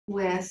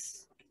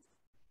with,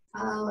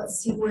 let's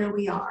see where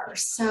we are.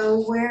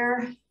 So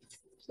where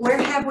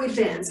have we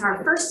been? So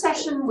our first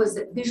session was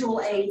at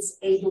visual aids,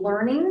 aid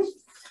learning.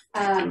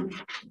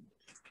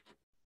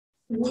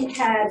 We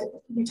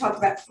talked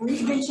about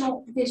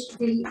three-dimensional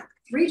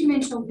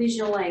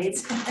visual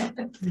aids. We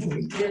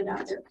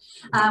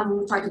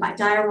talked about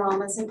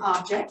dioramas and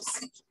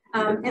objects.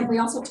 And we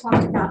also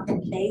talked about the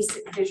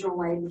basic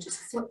visual aid, which is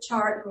a flip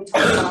chart. And we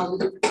talked about all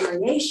the different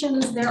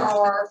variations there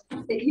are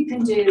that you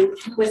can do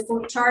with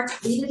flip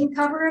charts. We didn't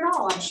cover it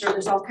all. I'm sure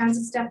there's all kinds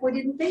of stuff we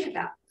didn't think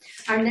about.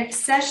 Our next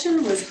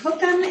session was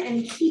hook 'em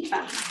and keep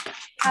 'em.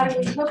 How do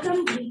we hook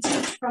them? We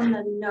teach from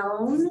the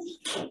known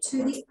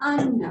to the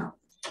unknown,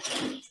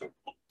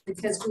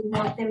 because we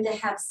want them to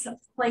have some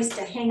place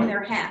to hang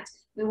their hat.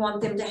 We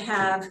want them to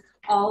have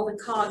all the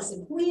cogs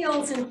and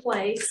wheels in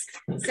place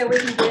so we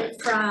can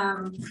get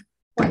from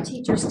what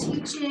teacher's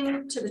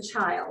teaching to the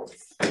child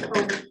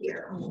over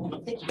here.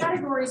 The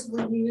categories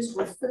we used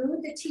were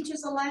food that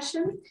teaches a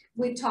lesson.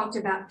 We talked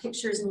about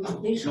pictures and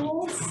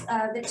visuals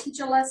that teach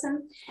a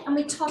lesson. And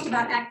we talked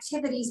about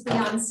activities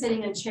beyond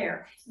sitting in a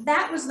chair.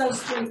 That was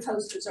those three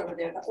posters over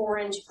there, the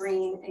orange,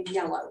 green, and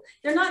yellow.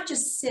 They're not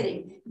just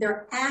sitting,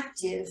 they're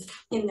active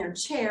in their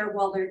chair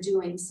while they're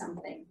doing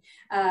something.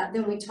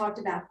 Then we talked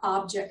about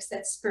objects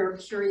that spur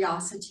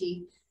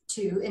curiosity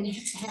to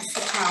enhance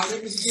the child.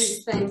 It was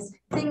these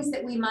things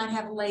that we might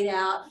have laid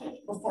out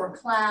before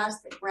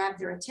class that grab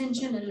their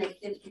attention and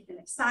make them get them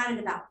excited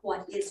about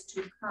what is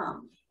to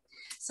come.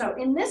 So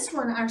in this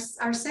one, our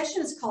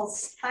session is called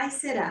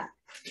Spice It Up.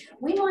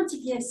 We want to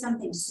give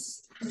something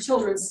to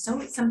children,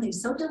 something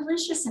so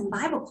delicious in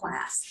Bible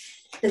class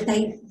that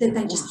they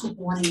just keep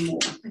wanting more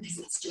because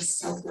it's just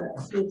so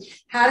good.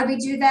 How do we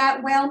do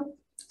that? Well,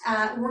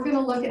 we're going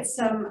to look at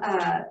some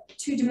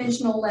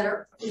two-dimensional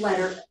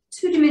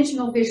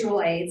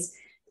visual aids.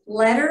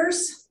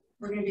 Letters,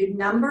 we're going to do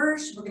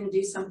numbers, we're going to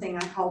do something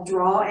I call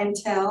draw and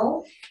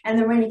tell, and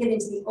then we're going to get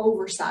into the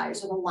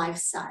oversize or the life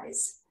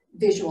size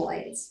visual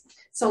aids.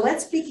 So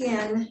let's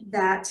begin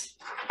that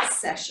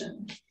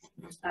session.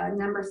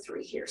 Number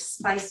 3 here,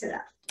 spice it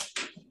up.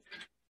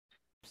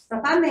 So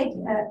if I make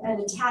an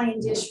Italian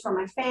dish for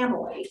my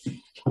family,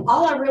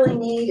 all I really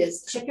need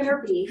is chicken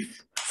or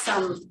beef,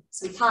 some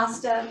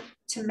pasta,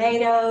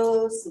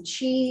 tomatoes, some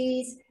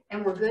cheese,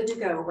 and we're good to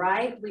go,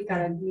 right? We've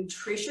got a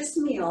nutritious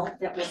meal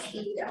that will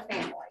feed a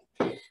family.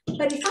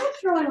 But if I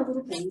throw in a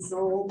little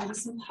basil, maybe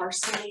some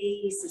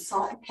parsley, some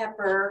salt and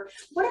pepper,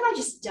 what have I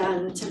just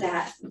done to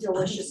that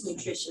delicious,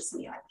 nutritious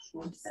meal?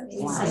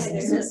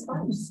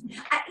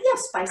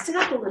 Spiced it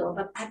up a little,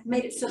 but I've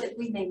made it so that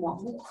we may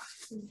want more.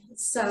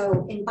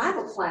 So in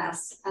Bible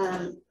class,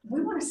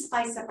 we want to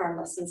spice up our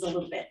lessons a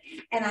little bit.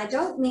 And I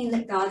don't mean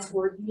that God's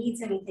word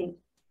needs anything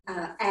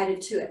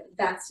added to it.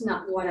 That's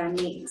not what I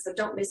mean. So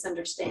don't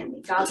misunderstand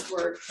me. God's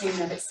word in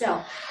and of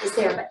itself is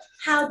there. But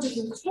how do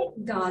we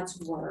take God's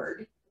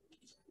word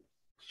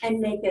and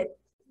make it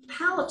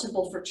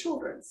palatable for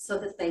children so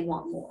that they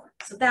want more?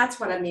 So that's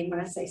what I mean when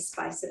I say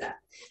spice it up.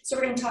 So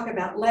we're going to talk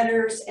about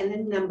letters and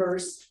then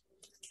numbers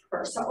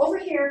first. So over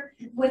here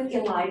with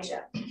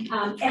Elijah,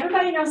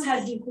 everybody knows how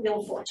to do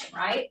Wheel of Fortune,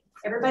 right?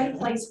 Everybody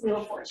plays Wheel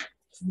of Fortune.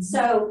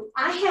 So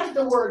I have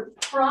the word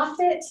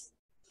prophet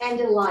and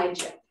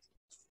Elijah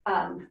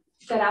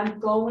that I'm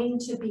going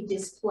to be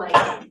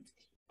displaying.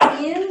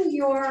 In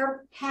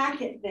your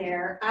packet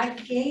there, I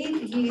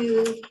gave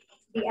you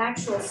the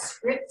actual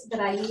script that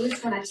I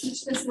use when I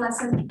teach this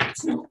lesson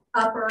to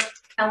upper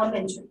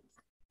elementary.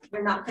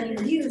 We're not going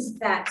to use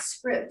that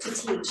script to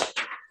teach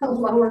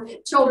lower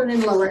children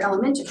in lower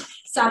elementary.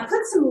 So I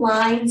put some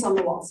lines on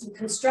the wall, some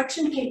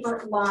construction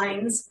paper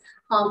lines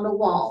on the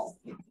wall.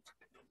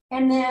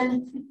 And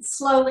then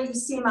slowly you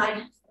see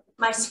my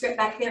script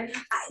back there.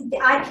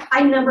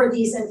 I number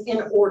these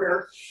in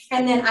order.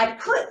 And then I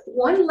put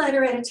one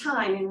letter at a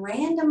time in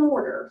random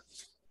order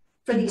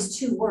for these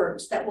two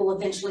words that will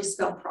eventually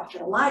spell prophet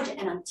Elijah.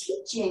 And I'm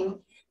teaching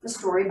the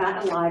story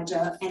about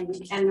Elijah and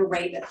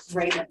the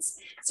ravens.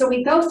 So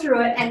we go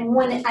through it, and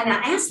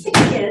I ask the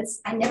kids,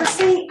 I never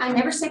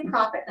say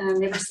prophet and I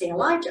never say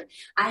Elijah.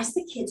 I ask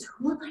the kids,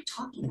 who am I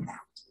talking about?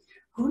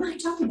 Who am I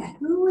talking about?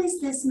 Who is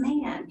this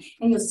man?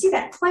 And you'll see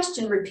that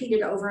question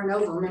repeated over and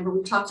over. Remember,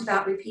 we talked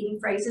about repeating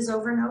phrases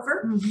over and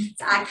over? Mm-hmm.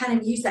 So I kind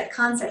of use that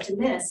concept in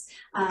this.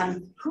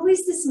 Who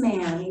is this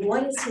man? And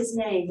what is his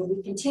name? And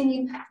we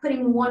continue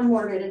putting one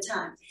word at a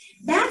time.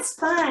 That's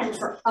fine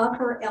for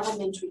upper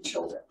elementary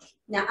children.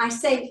 Now, I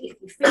say, if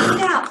you figure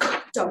it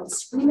out, don't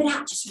scream it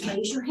out. Just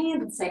raise your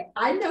hand and say,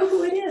 I know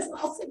who it is. And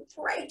I'll say,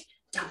 great.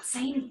 Don't say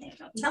anything.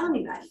 Don't tell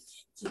anybody.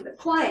 Keep it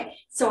quiet.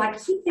 So I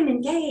keep them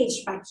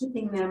engaged by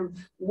keeping them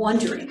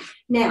wondering.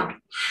 Now,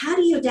 how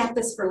do you adapt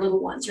this for little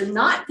ones? You're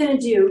not going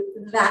to do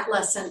that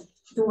lesson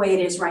the way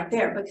it is right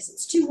there because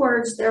it's 2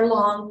 words. They're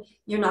long.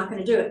 You're not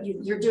going to do it.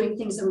 You're doing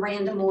things in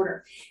random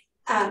order.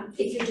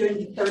 If you're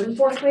doing 3rd and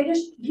 4th graders,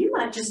 you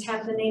might just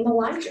have the name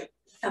Elijah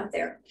up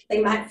there.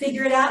 They might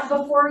figure it out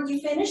before you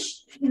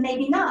finish.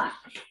 Maybe not.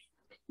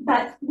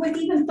 But with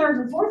even third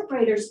and fourth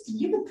graders,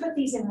 you could put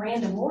these in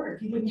random order.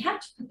 You wouldn't have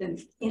to put them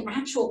in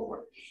actual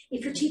order.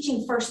 If you're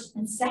teaching first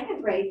and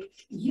second grade,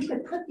 you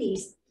could put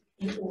these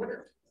in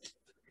order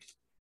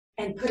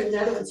and put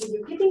another one. So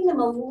you're giving them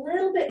a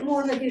little bit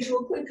more of a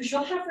visual clue because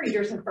you'll have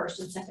readers in first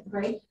and second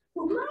grade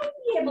who might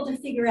be able to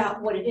figure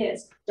out what it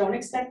is. Don't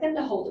expect them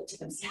to hold it to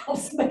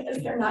themselves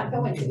because they're not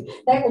going to.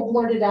 They will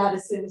blurt it out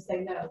as soon as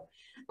they know.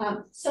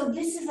 So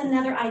this is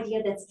another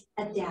idea that's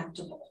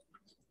adaptable.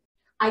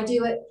 I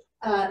do it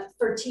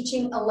for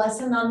teaching a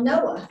lesson on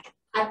Noah.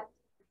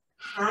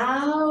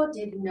 How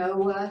did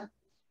Noah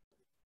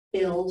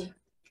build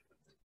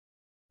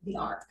the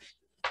ark?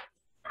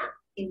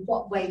 In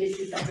what way did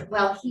he build it?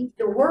 Well,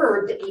 the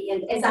word that he,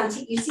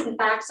 as you see the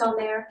facts on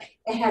there,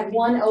 it had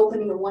one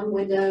opening or one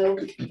window,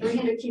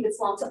 300 cubits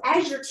long. So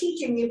as you're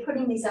teaching, you're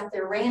putting these up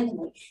there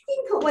randomly.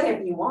 You can put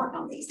whatever you want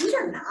on these. These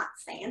are not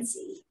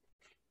fancy.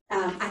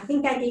 I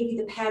think I gave you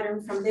the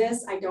pattern from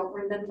this. I don't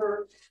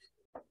remember.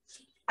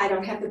 I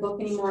don't have the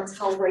book anymore. It's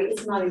called Great.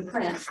 It's not in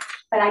print.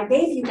 But I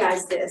gave you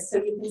guys this so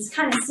you can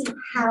kind of see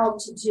how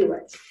to do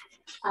it.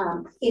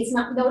 It's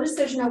not, notice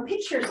there's no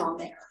pictures on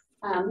there.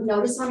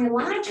 Notice on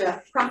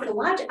Elijah, Prophet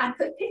Elijah, I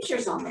put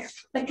pictures on there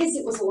because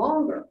it was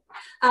longer.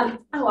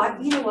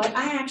 You know what?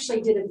 I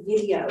actually did a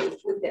video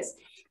with this.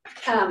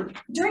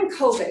 During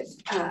COVID,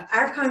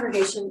 our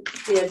congregation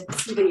did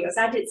some videos.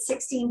 I did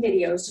 16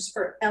 videos just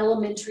for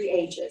elementary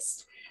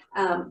ages.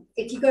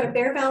 If you go to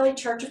Bear Valley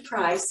Church of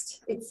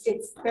Christ, it's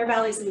Bear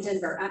Valley's in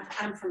Denver.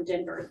 I'm from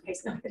Denver, in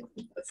case nobody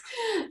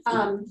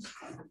knows.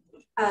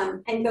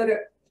 And go to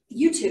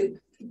YouTube,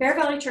 Bear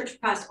Valley Church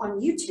of Christ on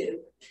YouTube.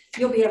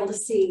 You'll be able to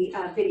see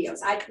videos.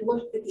 I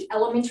looked at the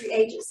elementary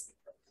ages.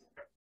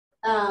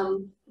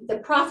 The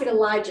prophet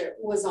Elijah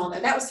was on there.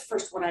 That was the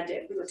first one I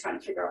did. We were trying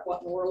to figure out what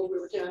in the world we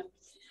were doing.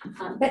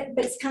 But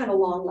it's kind of a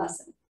long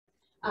lesson.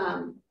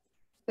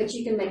 But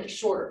you can make it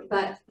shorter.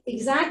 But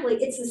exactly,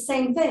 it's the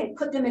same thing.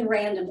 Put them in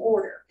random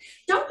order.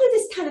 Don't do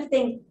this kind of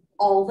thing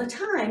all the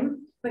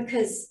time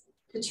because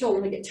the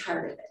children will get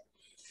tired of it.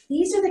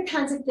 These are the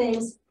kinds of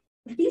things,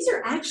 these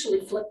are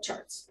actually flip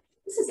charts.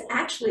 This is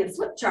actually a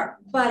flip chart,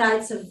 but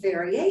it's a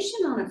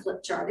variation on a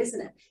flip chart,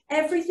 isn't it?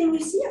 Everything you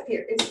see up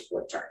here is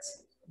flip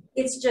charts.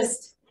 It's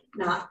just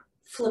not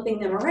flipping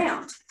them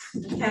around,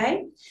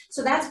 okay?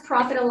 So that's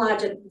Prophet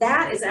Elijah.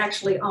 That is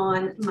actually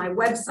on my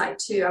website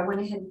too. I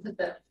went ahead and put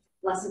the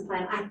lesson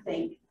plan, I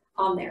think,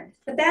 on there.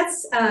 But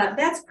that's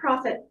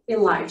Prophet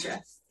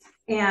Elijah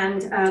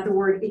and the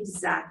word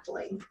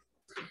exactly.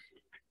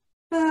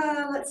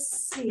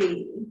 Let's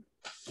see.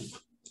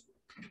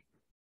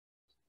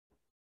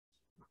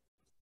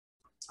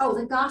 Oh,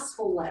 the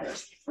gospel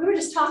letters. We were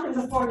just talking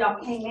before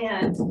y'all came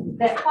in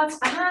that what's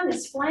behind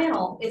this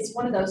flannel is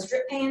one of those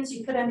drip pans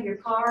you put under your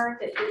car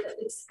that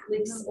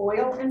leaks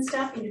oil and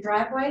stuff in your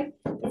driveway.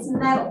 It's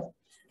metal.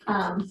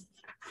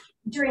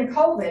 During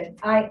COVID,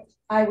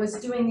 I was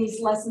doing these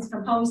lessons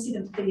from home. See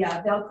the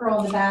Velcro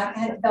on the back. I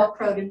had it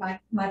Velcroed in my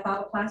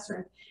Bible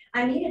classroom.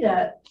 I needed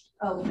a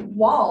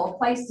wall, a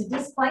place to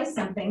display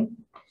something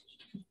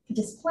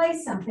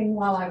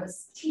while I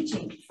was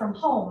teaching from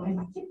home in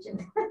my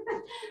kitchen.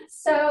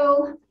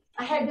 So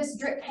I had this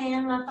drip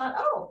pan and I thought,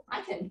 oh,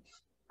 I can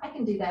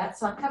do that.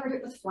 So I covered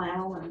it with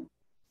flannel and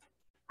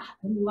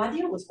a new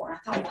idea was born. I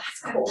thought,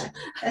 that's cool.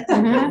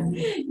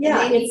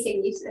 Yeah,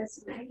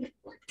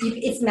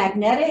 it's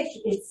magnetic,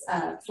 it's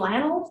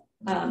flannel.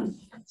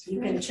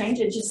 You can change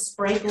it, just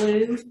spray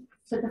glue,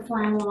 put the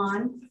flannel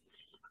on.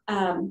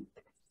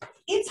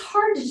 It's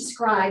hard to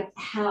describe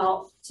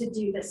how to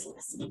do this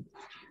lesson.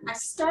 I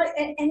start,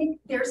 and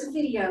there's a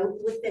video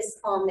with this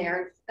on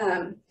there.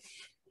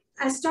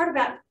 I start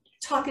about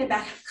talking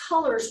about how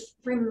colors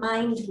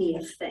remind me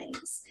of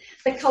things.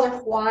 The color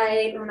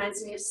white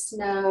reminds me of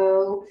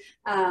snow,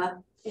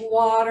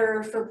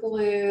 water for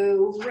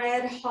blue,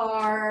 red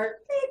heart,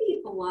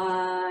 maybe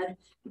blood,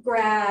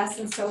 grass,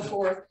 and so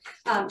forth.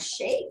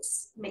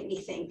 Shapes make me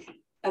think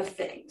of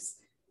things.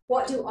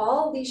 What do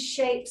all these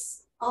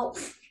shapes all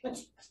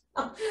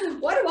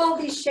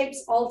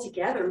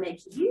together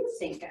make you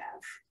think of?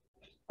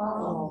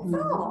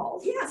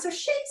 Oh, yeah. So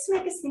shapes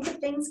make us think of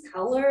things,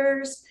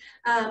 colors.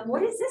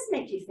 What does this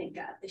make you think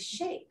of? The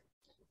shape.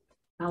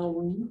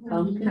 Halloween,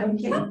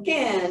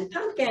 Pumpkin.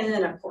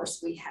 And of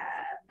course we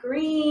have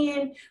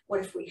green.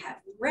 What if we have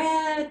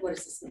red? What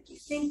does this make you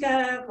think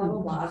of? Blah,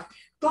 blah, blah.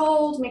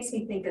 Gold makes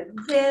me think of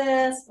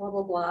this, blah,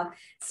 blah, blah.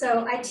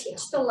 So I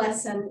teach the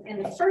lesson,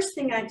 and the first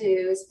thing I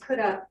do is put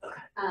up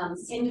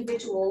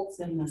individual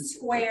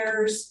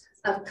squares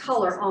of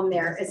color on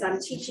there as I'm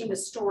teaching the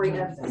story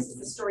of, this is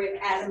the story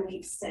of Adam and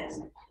Eve's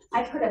sin.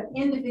 I put up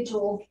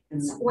individual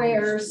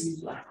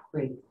squares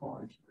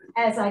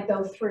as I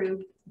go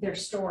through their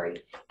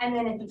story. And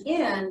then at the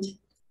end,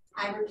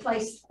 I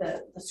replaced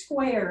the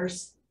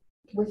squares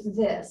with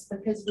this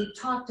because we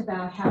talked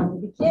about how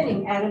in the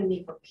beginning Adam and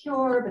Eve were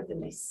pure, but then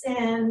they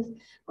sinned.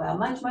 Well,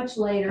 much, much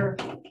later,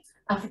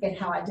 I forget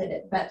how I did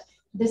it, but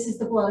this is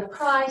the blood of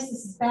Christ,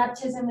 this is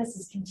baptism, this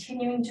is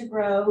continuing to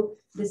grow,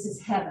 this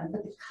is heaven.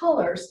 But the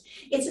colors,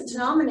 it's a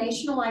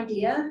denominational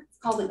idea, it's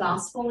called the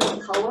gospel in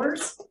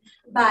colors,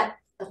 but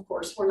of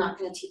course, we're not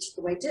going to teach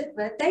the way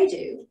that they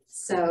do.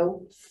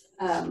 So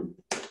I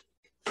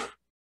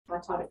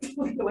taught it the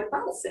way the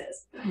Bible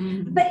says.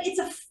 But it's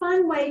a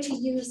fun way to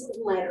use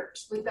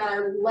letters. We've got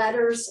our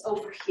letters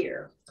over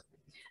here.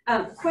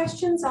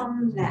 Questions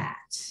on that?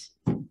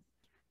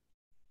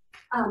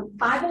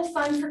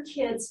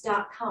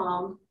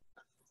 BibleFunForKids.com.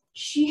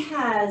 She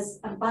has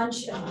a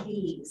bunch of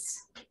these,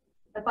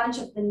 a bunch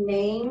of the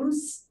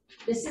names.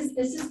 This is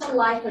the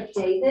life of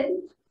David.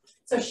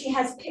 So she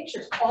has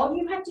pictures. All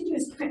you have to do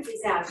is print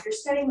these out. If you're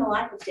studying the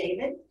life of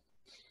David,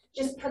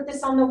 just put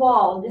this on the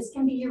wall. This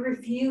can be your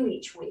review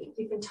each week.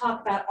 You can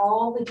talk about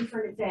all the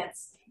different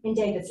events in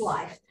David's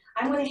life.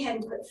 I went ahead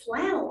and put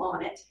flannel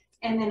on it,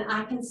 and then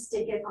I can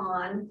stick it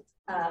on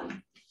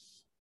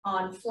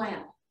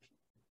flannel.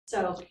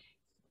 So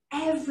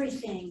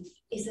everything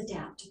is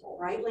adaptable,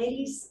 right,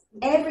 ladies?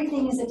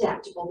 Everything is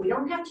adaptable. We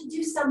don't have to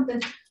do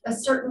something a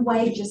certain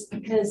way just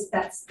because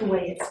that's the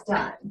way it's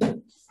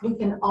done. We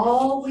can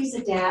always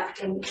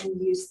adapt and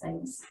use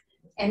things,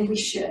 and we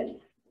should.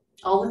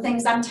 All the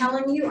things I'm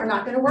telling you are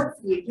not going to work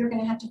for you. You're going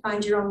to have to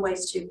find your own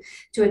ways to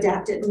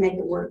adapt it and make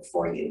it work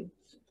for you.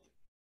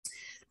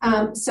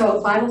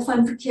 So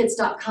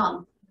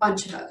BibleFunForKids.com,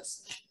 bunch of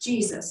those.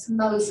 Jesus,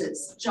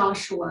 Moses,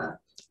 Joshua.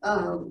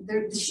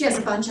 She has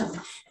a bunch of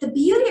them. The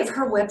beauty of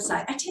her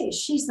website, I tell you,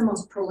 she's the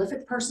most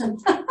prolific person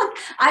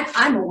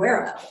I'm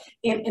aware of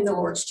in the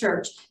Lord's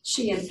church.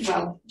 She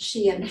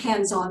and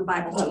hands-on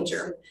Bible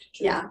teacher.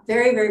 Yeah,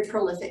 very, very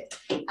prolific.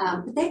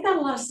 But they've got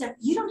a lot of stuff.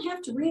 You don't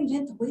have to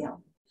reinvent the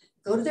wheel.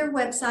 Go to their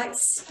website,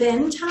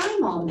 spend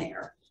time on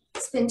there.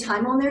 Spend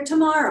time on there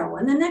tomorrow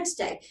and the next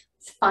day.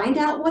 Find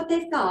out what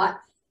they've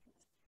got,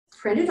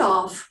 print it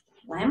off,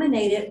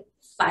 laminate it,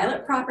 file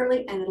it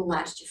properly, and it'll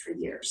last you for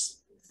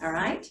years. All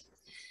right?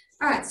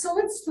 All right, so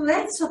that's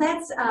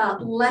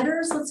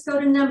letters. Let's go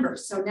to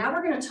numbers. So now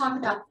we're going to talk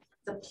about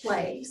the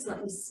plagues.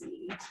 Let me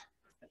see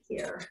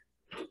here.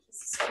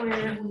 This is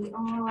where we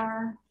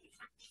are.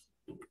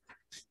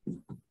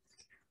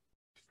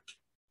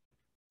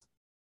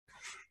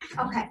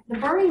 Okay, the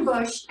burning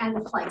bush and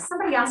the plagues.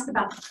 Somebody asked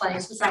about the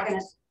plagues. Was I going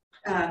to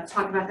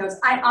talk about those?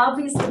 I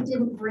obviously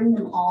didn't bring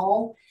them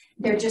all.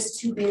 They're just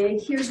too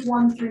big. Here's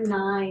 1 through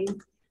 9.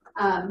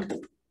 I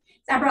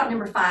brought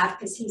number 5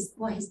 because he's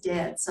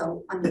dead.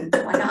 So I mean,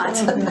 why not?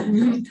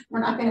 We're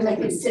not going to make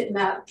him sitting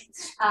up.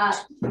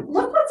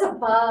 Look what's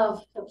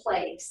above the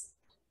plagues.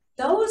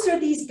 Those are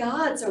these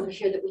gods over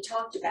here that we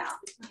talked about.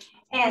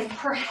 And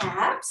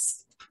perhaps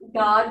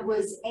God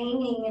was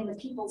aiming in the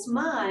people's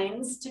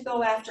minds to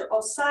go after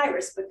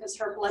Osiris because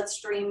her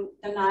bloodstream,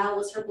 the Nile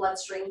was her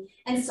bloodstream,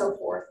 and so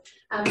forth.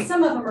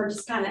 Some of them are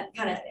just kind of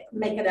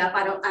make it up.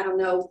 I don't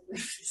know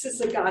if this is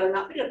a god or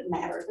not, but it doesn't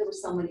matter. There were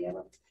so many of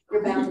them.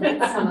 You're bound to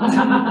get some of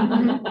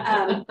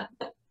them.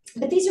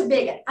 But these are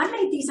big. I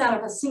made these out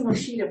of a single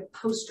sheet of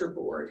poster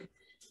board.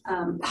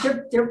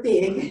 They're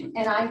big,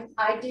 and I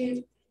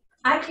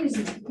use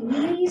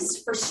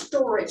these for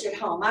storage at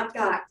home. I've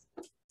got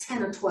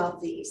 10 or 12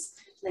 of these.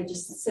 They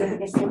just sit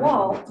against the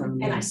wall,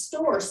 and I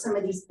store some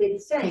of these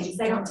big things.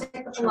 They don't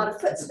take up a lot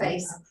of foot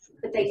space,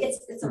 but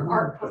it's an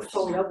art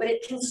portfolio, but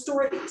it can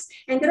store these.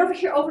 And then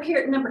over here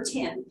at number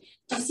 10,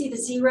 do you see the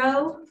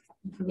 0?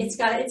 It's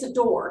a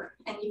door,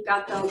 and you've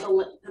got the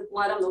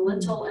blood on the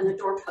lintel and the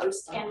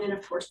doorpost, and then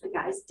of course the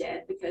guy's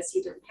dead because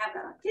he didn't have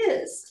that on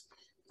his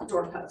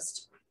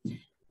doorpost.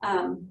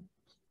 And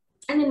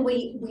then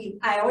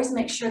I always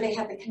make sure they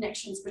have the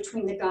connections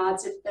between the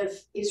gods of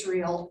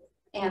Israel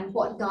and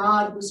what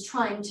God was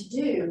trying to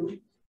do,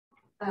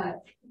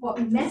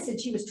 what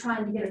message he was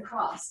trying to get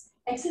across.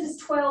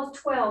 Exodus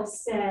 12:12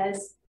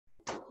 says,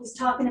 he's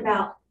talking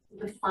about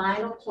the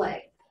final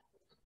plague.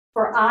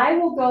 For I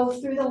will go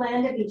through the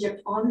land of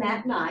Egypt on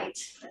that night,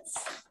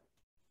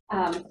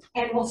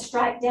 and will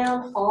strike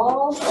down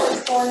all the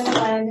firstborn in the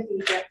land of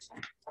Egypt,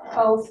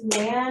 both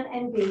man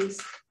and beast,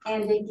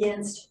 and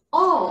against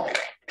all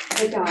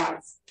the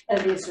gods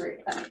of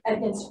Israel,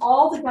 against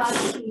all the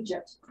gods of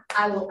Egypt,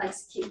 I will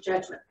execute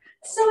judgment.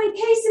 So in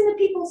case in the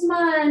people's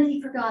mind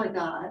he forgot a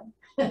god,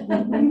 he's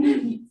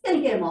going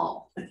to get them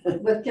all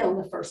with killing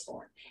the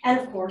firstborn. And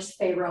of course,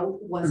 Pharaoh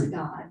was a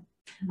god.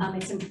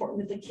 It's important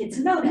that the kids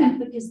know that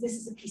because this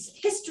is a piece of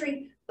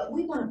history, but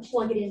we want to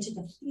plug it into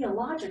the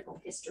theological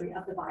history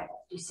of the Bible.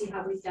 Do you see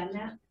how we've done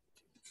that?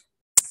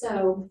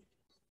 So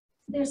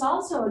there's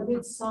also a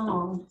good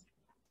song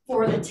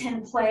for the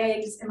 10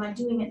 plagues. Am I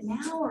doing it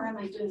now or am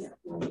I doing it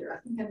later?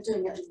 I think I'm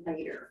doing it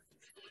later.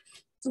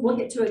 So we'll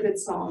get to a good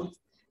song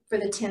for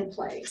the 10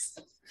 plagues.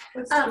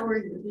 What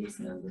story are these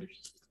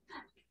numbers?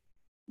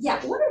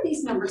 Yeah, what are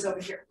these numbers over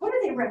here? What do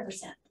they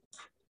represent?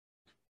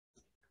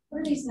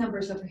 What are these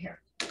numbers over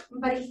here?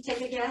 Anybody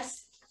take a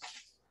guess?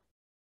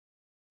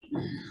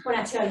 When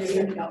I tell you,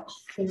 you're going to go,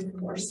 oh, of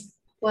course.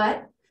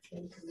 What?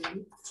 10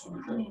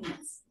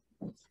 Commandments.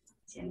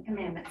 10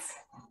 Commandments.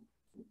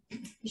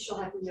 You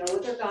shall have no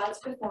other gods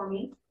before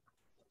me.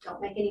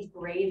 Don't make any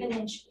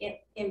graven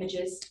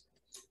images.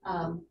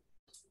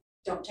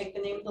 Don't take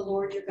the name of the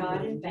Lord your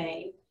God in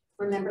vain.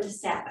 Remember the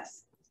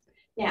Sabbath.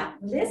 Now,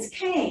 this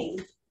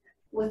came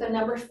with a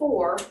number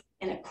 4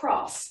 and a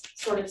cross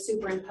sort of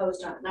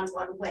superimposed on it. And I was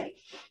like, wait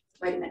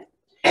a minute.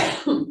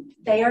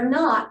 They are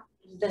not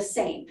the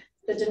same.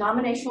 The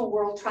denominational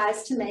world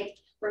tries to make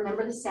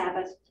remember the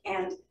Sabbath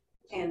and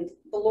the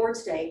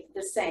Lord's Day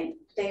the same.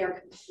 They are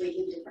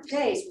completely different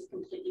days with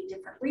completely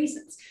different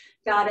reasons.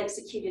 God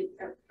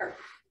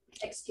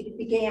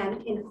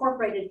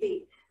incorporated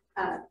the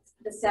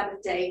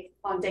Sabbath day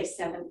on day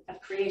 7 of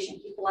creation.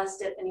 He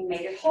blessed it and he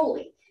made it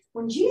holy.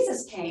 When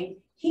Jesus came,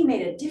 he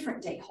made a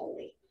different day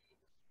holy.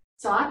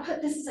 So I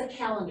put this as a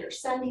calendar: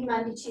 Sunday,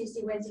 Monday,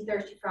 Tuesday, Wednesday,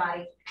 Thursday,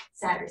 Friday,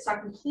 Saturday. So I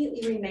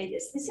completely remade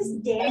this. This is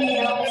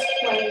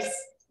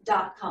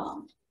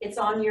danielsplace.com. It's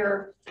on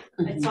your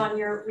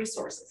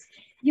resources.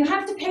 You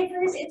have to pay for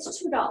this. It's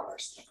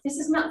 $2. This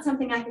is not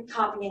something I could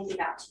copy and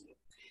give out to you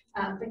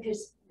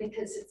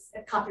because it's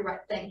a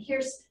copyright thing.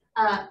 Here's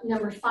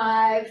number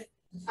 5.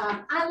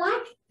 I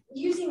like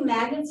using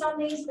magnets on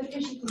these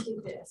because you can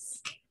do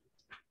this.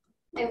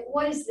 And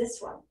what is this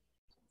one?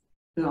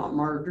 Do not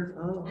murder.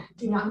 Oh.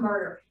 Do not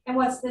murder. And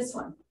what's this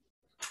one?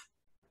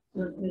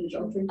 Don't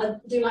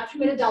Do not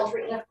commit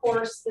adultery. And of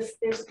course,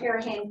 there's a pair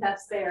of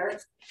handcuffs there.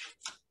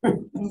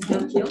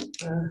 kill.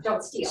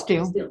 Don't steal.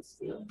 Steal.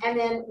 And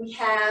then we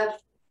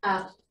have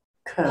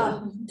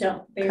Cut.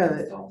 Don't bear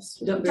Cut. false.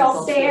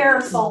 don't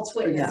bear false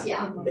witness.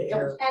 Yeah.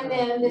 Bear. And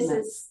then this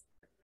is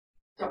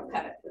don't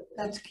cut it.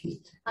 That's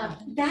cute.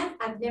 That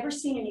I've never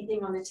seen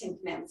anything on the 10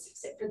 Commandments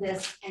except for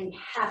this, and you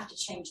have to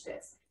change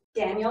this.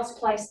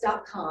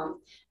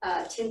 danielsplace.com,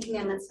 10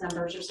 Commandments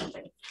numbers or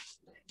something.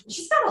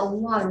 She's got a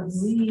lot of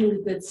really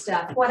good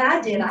stuff. What I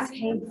did, I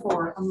paid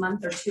for a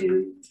month or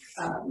 2,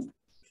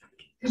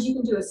 because you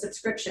can do a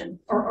subscription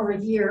or a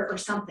year or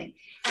something.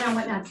 And I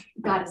went and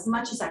got as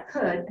much as I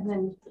could, and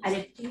then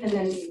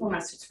when my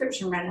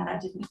subscription ran out, I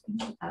didn't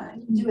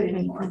do it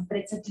anymore. But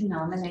it's a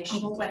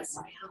denominational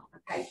website.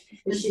 Okay,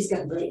 And she's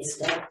got great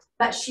stuff.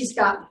 but she's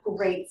got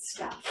great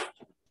stuff.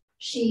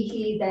 She,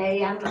 he,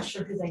 they, I'm not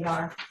sure who they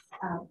are.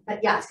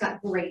 But yeah, it's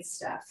got great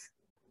stuff.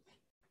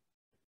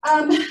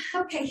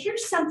 Okay,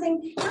 here's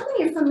something. How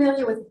many are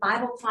familiar with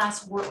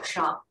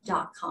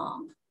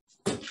BibleClassWorkshop.com?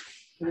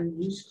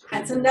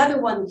 That's another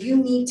one you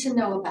need to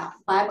know about.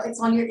 Bible, it's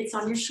on your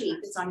sheet.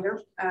 It's on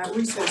your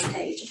resource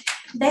page.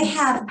 They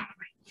have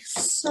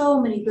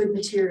so many good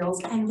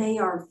materials, and they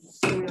are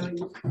very,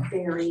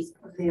 very,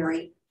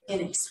 very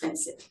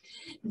inexpensive.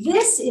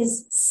 This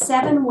is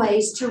 7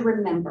 ways to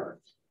remember.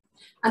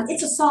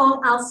 It's a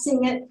song. I'll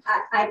sing it.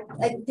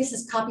 This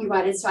is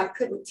copyrighted, so I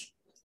couldn't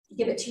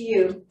give it to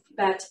you,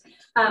 but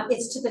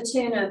it's to the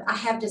tune of "I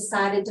have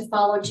decided to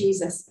follow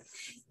Jesus."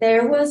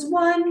 There was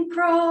one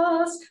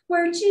cross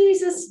where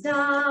Jesus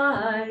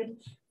died.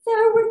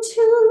 There were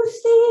 2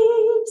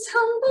 thieves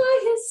hung by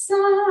his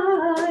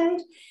side.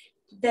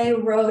 They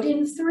wrote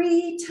in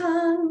 3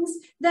 tongues,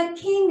 "The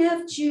King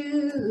of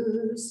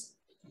Jews."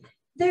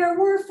 There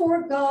were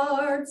 4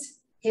 guards,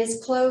 his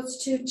clothes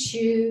to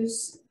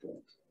choose.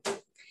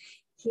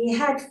 He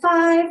had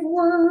 5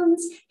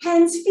 wounds,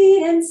 hands,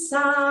 feet, and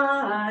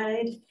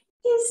side.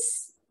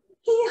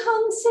 He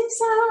hung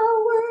 6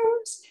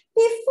 hours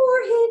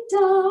before he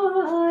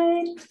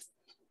died.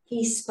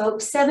 He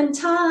spoke 7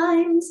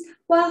 times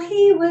while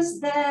he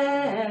was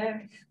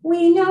there.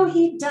 We know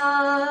he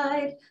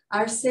died,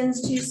 our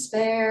sins to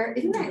spare.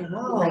 Isn't that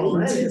Oh,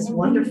 great? that is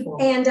wonderful.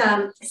 And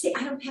see,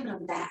 I don't have it on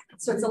the back,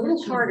 so it's a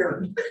little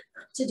harder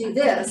to do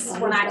this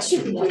when I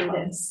should be doing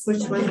this.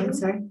 Which one, I'm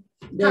sorry?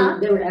 They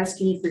were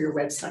asking you for your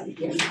website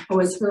again. Oh,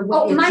 it's her.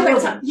 Oh, it's my her-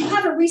 website, you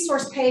have a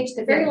resource page,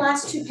 the very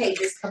last 2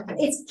 pages. Okay.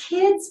 It's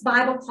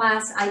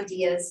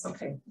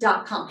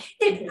kidsbibleclassideas.com.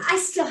 Okay. I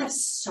still have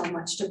so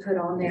much to put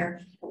on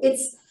there.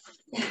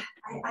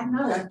 I'm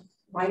not a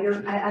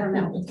writer, I don't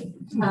know.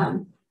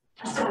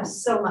 I still have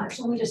so much.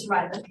 Let me just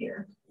write it up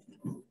here.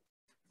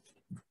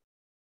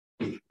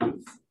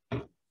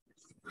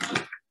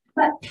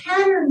 But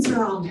patterns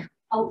are on there.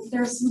 Oh,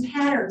 there's some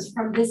patterns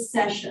from this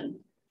session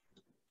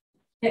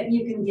that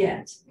you can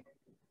get.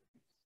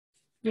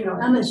 You know,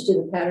 How much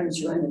do the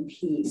patterns run a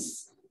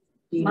piece?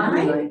 Do you know,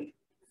 Mine? like,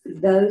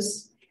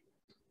 those,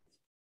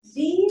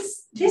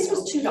 this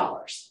was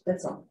 $2.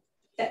 that's all.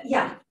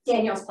 Yeah,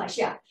 Daniel's Place,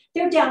 yeah.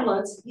 They're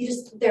downloads,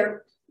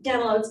 they're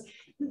downloads.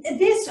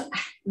 This,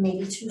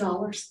 maybe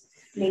 $2,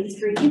 maybe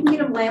 $3. You can get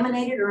them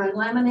laminated or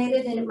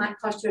unlaminated, and it might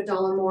cost you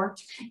 $1 more.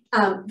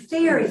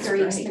 Very, That's very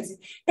great. expensive.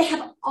 They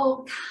have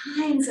all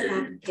kinds of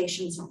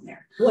applications on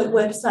there. What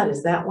website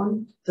is that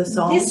one? The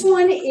song? This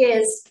one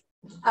is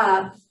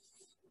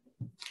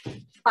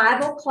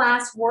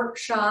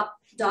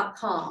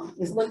BibleClassWorkshop.com.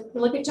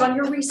 Look it on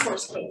your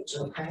resource page.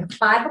 Okay.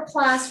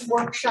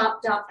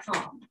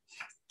 BibleClassWorkshop.com.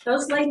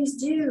 Those ladies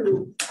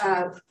do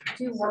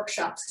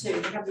workshops too.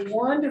 They have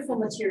wonderful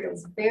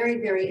materials, very,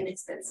 very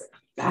inexpensive.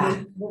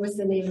 What was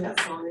the name of that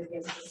song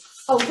again?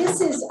 Oh, this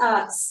is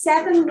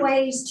 7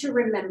 Ways to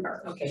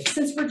Remember. Okay,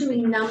 Since we're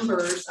doing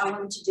numbers, I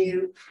wanted to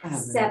do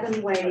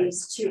 7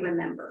 ways to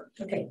remember.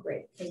 okay,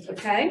 great, thank you.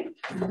 Okay?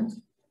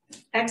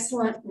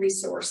 Excellent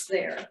resource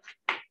there.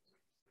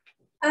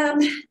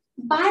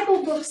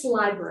 Bible Books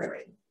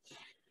Library.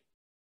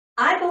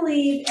 I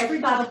believe every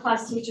Bible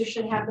class teacher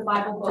should have the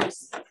Bible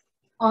books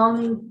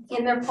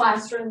in their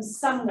classroom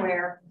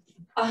somewhere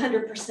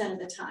 100% of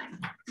the time.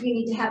 You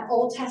need to have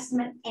Old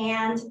Testament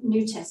and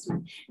New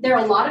Testament. There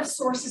are a lot of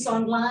sources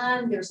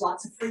online. There's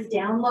lots of free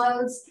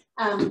downloads.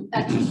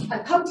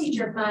 A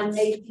co-teacher of mine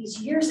made these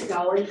years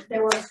ago, and they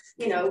were,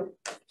 you know,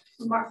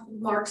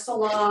 marks a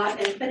lot,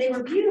 but they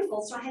were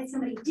beautiful. So I had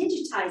somebody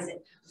digitize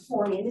it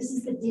for me. This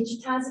is the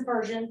digitized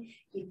version.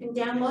 You can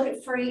download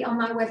it free on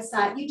my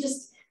website. You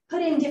just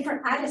put in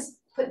I just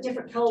put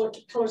different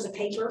colors of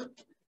paper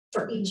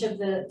for each of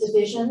the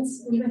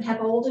divisions. You can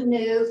have old and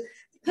new.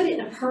 Put it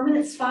in a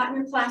permanent spot in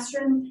your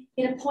classroom,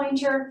 get a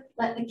pointer,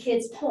 let the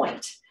kids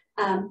point.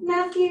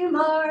 Matthew,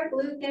 Mark,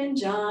 Luke, and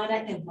John,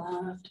 they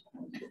loved.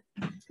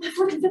 My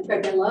 4th and 5th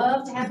grade, they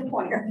love to have the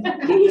pointer.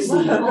 Can you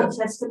sing the Old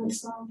Testament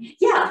song?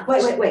 Yeah.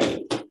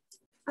 Wait.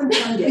 I'm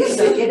trying to,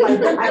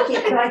 I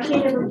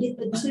can't ever get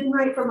the tune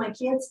right for my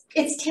kids.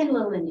 It's 10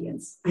 Little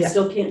Indians. I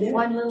still can't do it.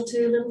 1 little,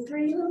 2 little,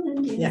 3 little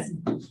Indians.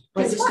 Wait,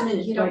 Guess just a what?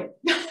 minute, You wait.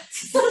 don't.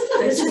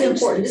 This is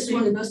important. This is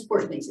one of the most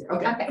important things here.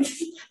 Okay. Okay.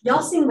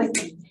 Y'all sing with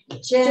me.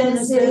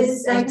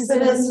 Genesis,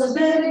 Exodus,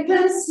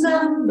 Leviticus,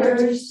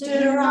 Numbers,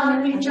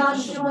 Deuteronomy,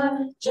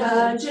 Joshua,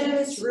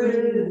 Judges,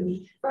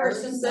 Ruth,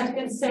 1st and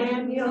 2nd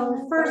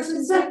Samuel, 1st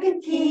and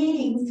 2nd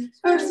Kings,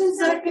 1st and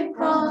 2nd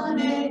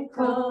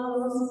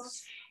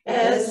Chronicles,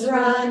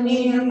 Ezra,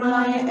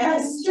 Nehemiah,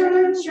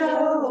 Esther,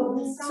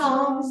 Job,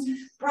 Psalms,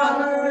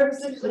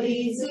 Proverbs,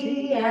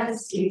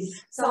 Ecclesiastes,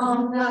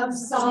 Song of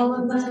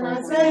Solomon,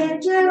 Isaiah,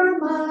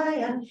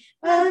 Jeremiah,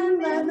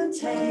 and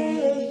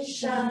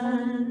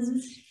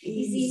Lamentations,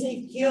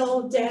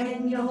 Ezekiel,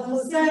 Daniel,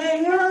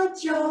 Hosea,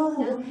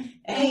 Joel,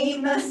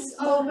 Amos,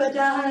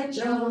 Obadiah,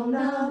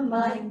 Jonah,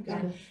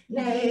 Micah,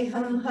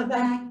 Nahum,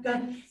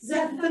 Habakkuk,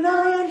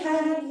 Zephaniah,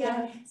 and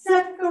Haggai,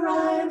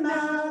 Zechariah,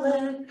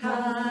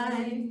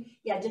 Malachi.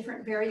 Yeah,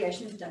 different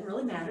variations, doesn't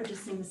really matter,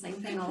 just sing the same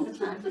thing all the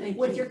time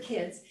with your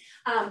kids.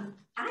 I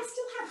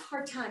still have a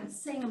hard time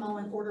saying them all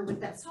in order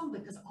with that song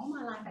because all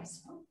my life I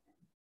spoke them.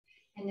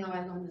 And now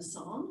I learned the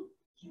song,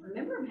 can't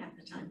remember them half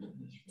the time.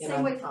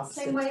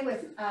 Same way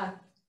with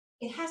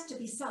it has to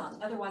be sung,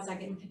 otherwise I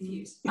get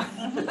confused.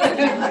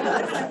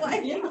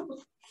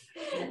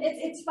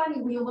 It's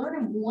funny, we learn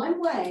them one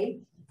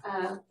way.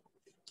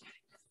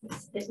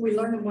 We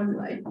learn them one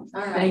way. All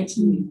right. Thank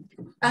you.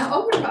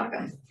 Oh, you're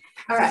welcome.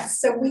 All right,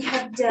 so we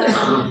have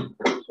done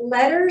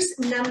letters,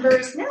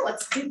 numbers. Now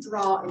let's do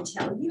draw and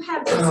tell. You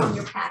have this in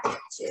your packet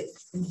too.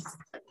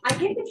 I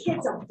give the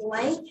kids a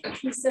blank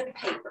piece of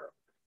paper.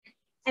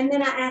 And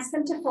then I ask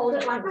them to fold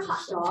it like a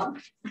hot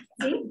dog.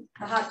 See,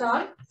 a hot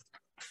dog.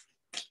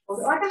 Fold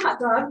it like a hot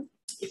dog.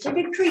 Get your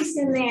big crease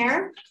in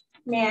there.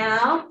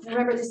 Now,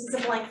 remember this is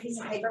a blank piece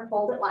of paper.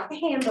 Fold it like a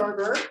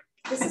hamburger.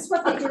 This is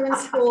what they do in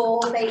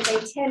school. They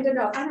tend to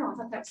know. I know, I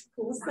thought that's the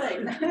coolest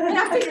thing.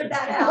 I figured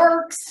that out. It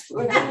works.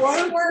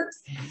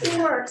 It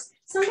works.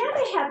 So now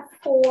they have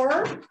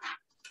 4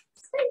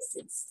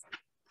 spaces.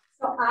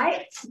 So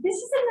this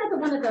is another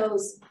one of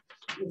those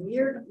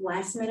weird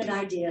last minute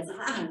ideas.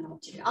 I don't know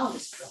what to do. I'll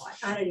just draw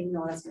it. I didn't even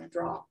know I was going to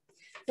draw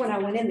when I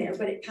went in there,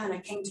 but it kind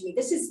of came to me.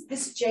 This is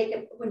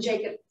Jacob, when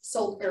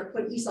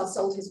Esau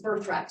sold his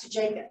birthright to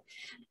Jacob.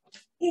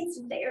 It's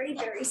very,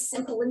 very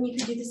simple, and you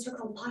can do this with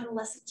a lot of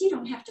lessons. You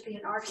don't have to be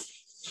an artist.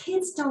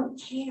 Kids don't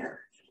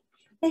care.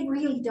 They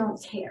really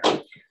don't care,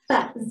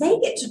 but they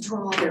get to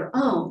draw their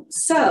own.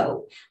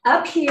 So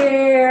up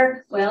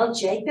here, well,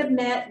 Jacob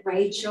met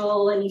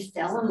Rachel and he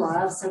fell in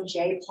love, so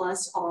J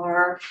plus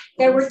R.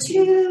 There were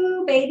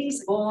 2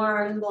 babies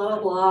born, blah, blah,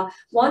 blah.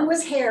 One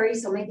was hairy,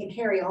 so making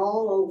hairy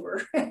all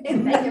over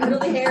and making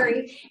really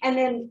hairy. And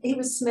then he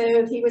was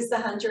smooth. He was the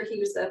hunter.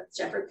 He was the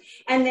shepherd.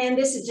 And then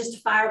this is just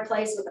a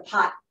fireplace with a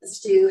pot of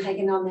stew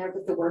hanging on there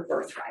with the word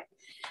birthright.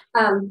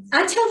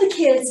 I tell the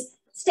kids,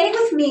 stay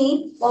with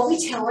me while we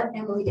tell it,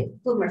 and when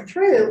we're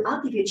through,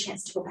 I'll give you a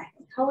chance to go back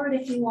and color it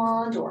if you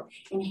want, or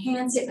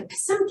enhance it,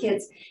 because some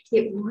kids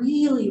get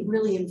really,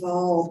 really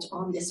involved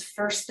on this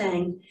first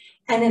thing,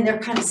 and then they're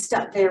kind of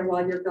stuck there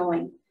while you're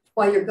going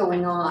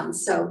on.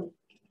 So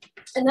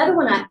another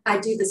one I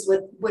do this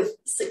with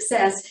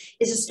success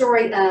is a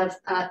story of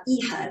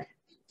Ehud,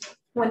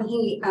 when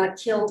he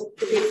killed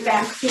the big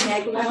fat King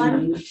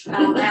Eglon.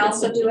 I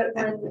also do it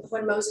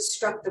when Moses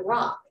struck the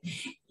rock.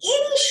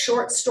 Any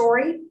short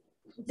story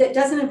that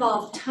doesn't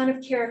involve a ton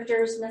of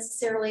characters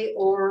necessarily,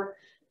 or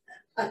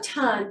a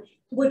ton,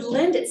 would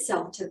lend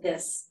itself to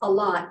this a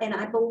lot. And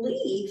I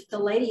believe the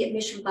lady at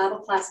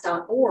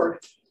missionbibleclass.org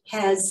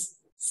has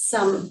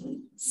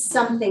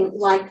something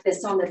like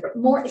this on there. But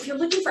more, if you're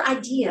looking for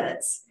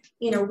ideas,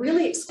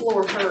 really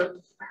explore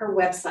her her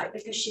website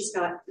because she's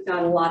got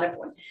a lot of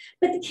them.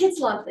 But the kids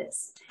love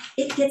this.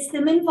 It gets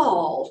them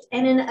involved.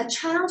 And then a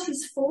child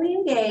who's fully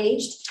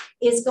engaged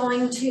is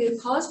going to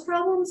cause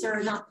problems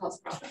or not cause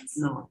problems?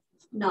 No.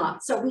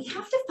 Not. So we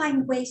have to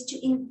find ways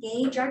to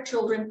engage our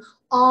children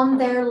on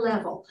their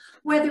level,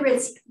 whether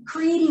it's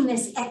creating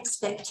this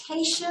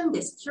expectation,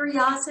 this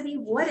curiosity,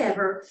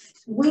 whatever,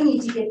 we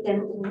need to get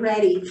them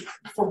ready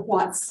for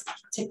what's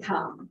to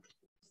come.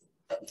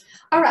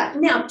 All right,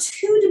 now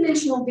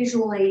two-dimensional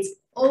visual aids,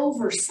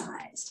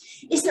 oversized.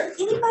 Is there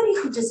anybody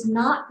who does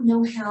not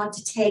know how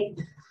to take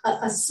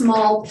a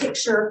small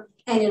picture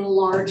and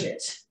enlarge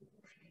it?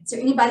 Is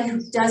there anybody who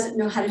doesn't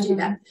know how to do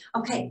that?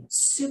 Okay,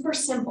 super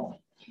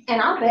simple. And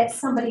I'll bet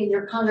somebody in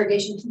your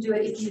congregation can do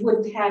it if you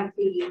wouldn't have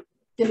the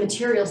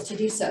materials to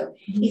do so.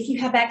 If you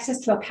have access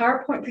to a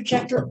PowerPoint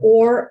projector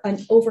or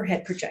an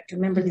overhead projector,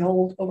 remember the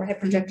old overhead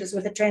projectors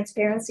with the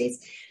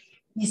transparencies?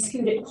 You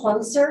scoot it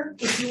closer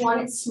if you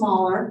want it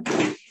smaller,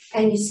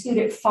 and you scoot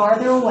it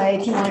farther away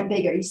if you want it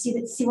bigger. You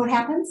see what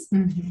happens?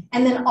 Mm-hmm.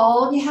 And then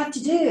all you have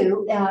to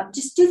do,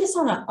 just do this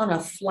on a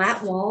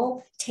flat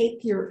wall,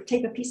 tape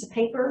a piece of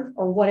paper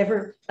or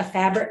whatever, a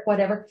fabric,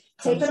 whatever,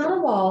 tape it on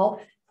a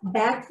wall,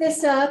 back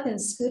this up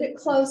and scoot it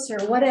closer,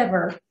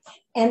 whatever,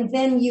 and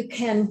then you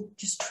can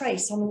just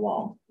trace on the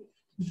wall.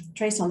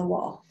 Trace on the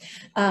wall.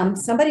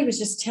 Somebody was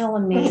just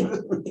telling me,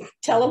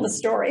 tell them the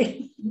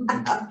story.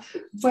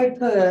 We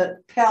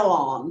put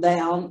Pellon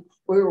down.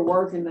 We were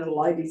working at a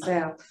lady's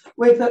house.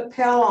 We put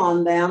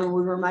Pellon down and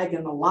we were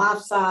making a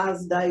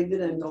life-size David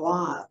and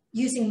Goliath.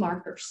 Using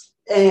markers.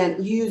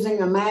 And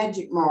using a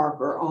magic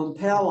marker on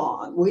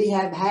Pellon. We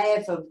have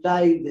half of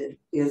David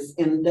is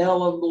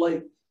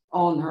indelibly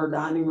on her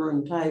dining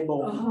room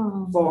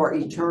table for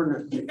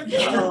eternity.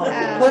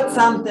 Put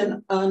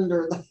something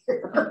under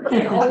there.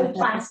 An old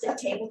plastic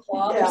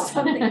tablecloth Yeah. or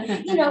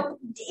something. You know,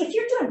 if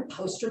you're doing a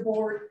poster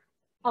board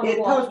on the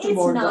wall,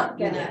 it's not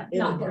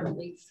gonna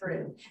leak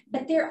through.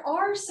 But there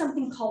are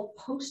something called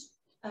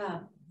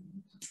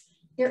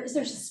there's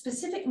a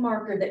specific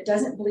marker that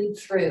doesn't bleed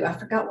through. I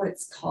forgot what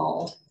it's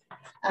called.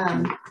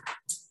 That's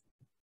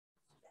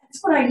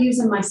what I use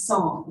in my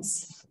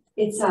songs.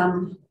 It's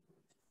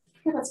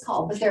I forget what it's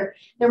called, but they're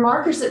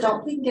markers that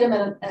don't, we can get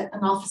them at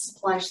an office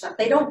supply shop.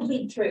 They don't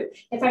bleed through.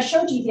 If I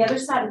showed you the other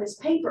side of this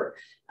paper,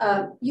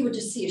 you would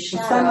just see a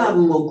shadow. Some of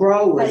them will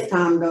grow as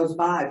time goes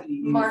by. If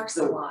you use Marks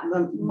a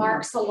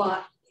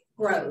lot,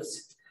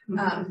 grows,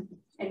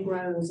 and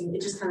grows, and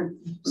it just kind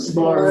of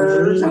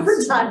blurs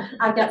over time.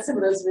 I've got some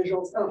of those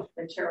visuals. Oh,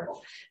 they're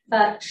terrible.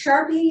 But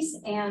Sharpies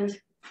and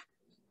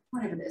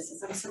whatever this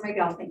is, I'm sorry, maybe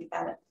I'll think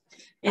about it.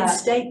 And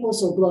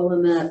staples will blow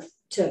them up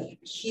to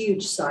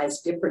huge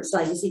size, different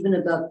sizes, even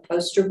above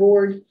poster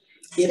board.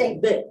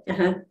 But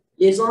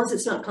as long as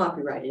it's not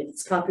copyrighted. If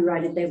it's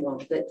copyrighted, they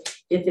won't. But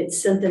if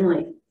it's something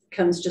like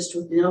comes just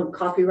with no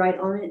copyright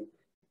on it,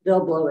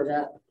 they'll blow it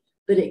up.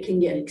 But it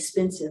can get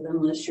expensive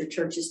unless your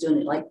church is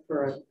doing it like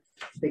for a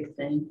big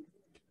thing.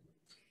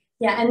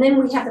 Yeah, and then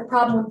we have the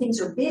problem when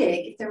things are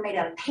big, if they're made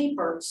out of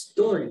paper.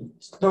 Storing.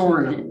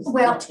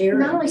 Well, tearing.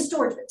 not only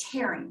storage, but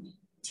tearing.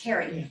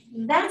 Yeah.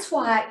 That's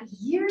why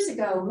years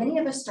ago, many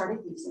of us started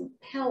using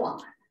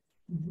Pellon.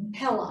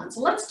 Pellon. So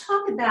let's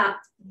talk about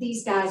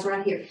these guys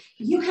right here.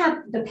 You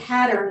have the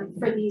pattern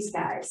for these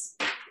guys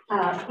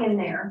in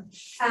there.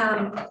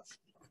 I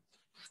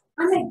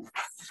made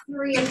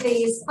 3 of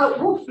these.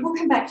 Oh, we'll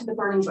come back to the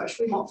burning bush.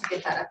 We won't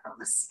forget that, I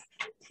promise.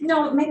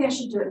 No, maybe I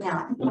should do it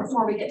now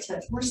before we get to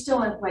it. We're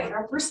still in, wait,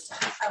 we're still,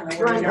 I don't know.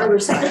 We're in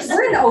oversized.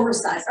 We're in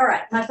oversized. All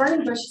right, my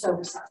burning bush is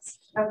oversized.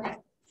 Okay.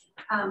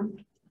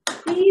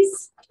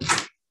 These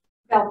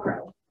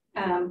Velcro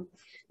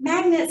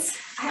magnets,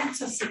 I'm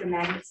so sick of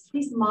magnets.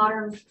 These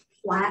modern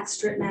flat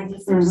strip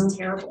magnets, they're just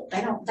terrible.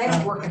 They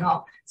don't work at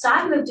all. So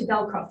I moved to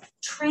Velcro.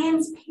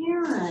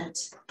 Transparent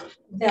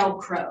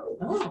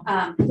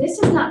Velcro. This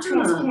is not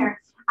transparent.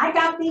 I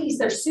got these,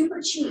 they're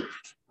super cheap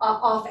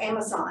off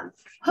Amazon.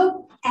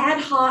 Hope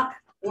ad hoc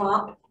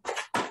womp,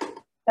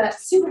 but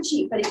super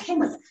cheap, but it came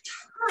with a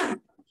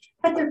ton,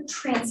 but they're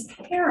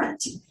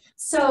transparent.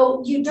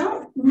 So you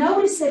don't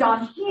notice it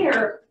on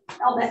here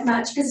all that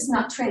much because it's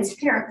not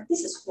transparent, but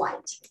this is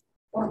white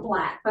or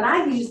black, but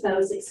I use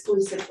those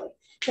exclusively.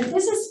 But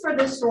this is for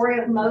the story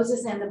of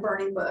Moses and the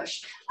burning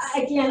bush.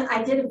 Again,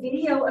 I did a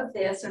video of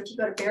this, so if you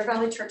go to Bear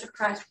Valley Church of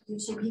Christ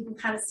YouTube, you can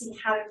kind of see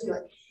how to do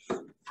it.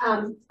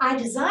 I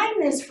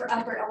designed this for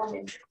upper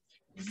elementary.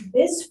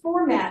 This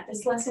format,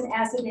 this lesson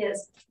as it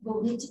is,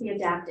 will need to be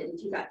adapted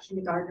if you've got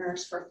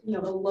kindergartners for, the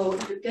low,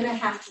 you're gonna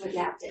have to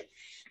adapt it.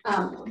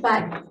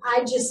 But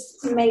I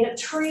just made a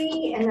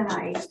tree and then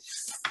I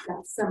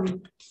got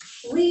some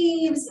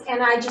leaves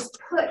and I just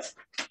put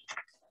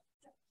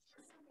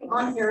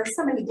on here,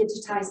 somebody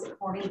digitized it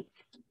for me,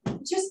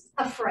 just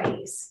a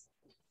phrase.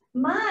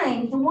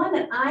 Mine, the one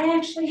that I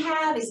actually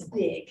have is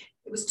big.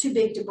 It was too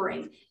big to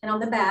bring. And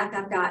on the back,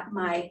 I've got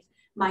my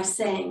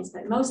sayings,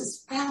 but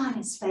Moses fell on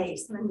his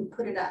face and then we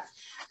put it up.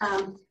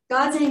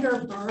 God's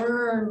anger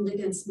burned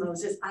against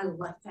Moses. I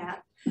love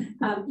that.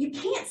 You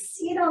can't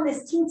see it on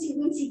this teensy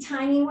weensy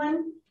tiny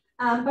one,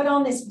 But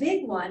on this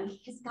big one,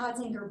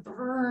 God's anger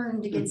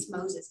burned against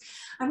Moses.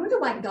 I wonder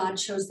why God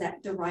chose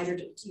the writer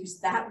to use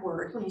that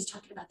word when he's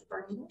talking about the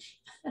burning bush.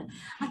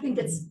 I think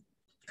it's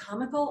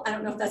comical. I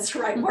don't know if that's the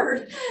right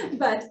word,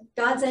 but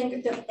God's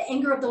anger, the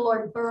anger of the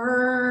Lord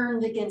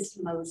burned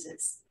against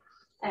Moses.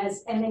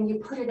 And then you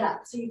put it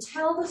up. So you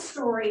tell the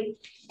story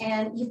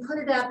and you put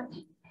it up.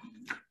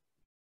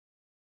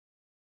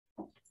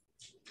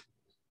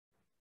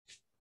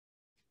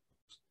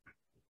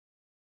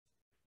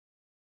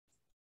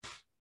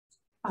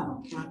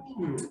 Oh,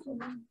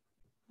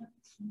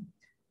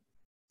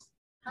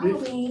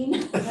 Halloween.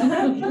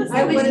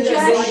 I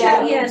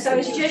was I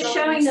was just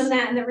showing them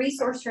that in the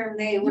resource room.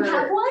 They You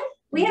have were, one?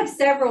 we have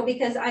several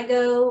because I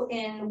go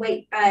and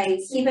I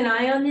keep an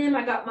eye on them.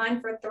 I got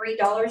mine for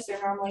 $3. They're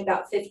normally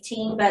about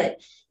 15, but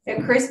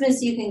at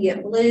Christmas you can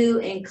get blue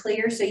and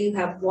clear, so you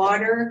have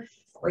water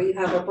or you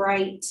have a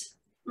bright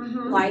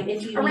light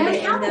if you Around need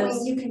it. And Halloween,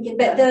 those, you can get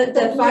but the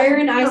the fire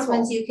and ice purple.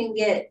 ones you can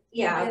get,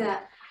 yeah. Yeah.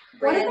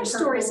 What red, other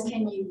stories purple.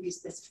 can you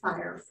use this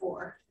fire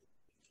for?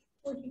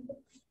 What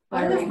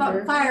Fiery other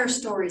furnace. fire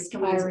stories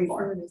can we use it Fiery for?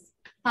 furnace.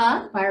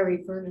 Huh?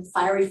 Fiery furnace.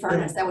 Fiery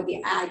furnace, that would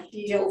be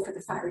ideal for the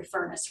fiery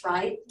furnace,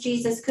 right?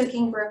 Jesus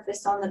cooking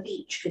breakfast on the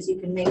beach because you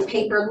can make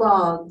paper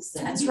logs.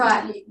 That's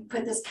right, you can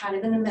put this kind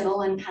of in the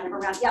middle and kind of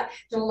around, yeah,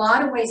 there's a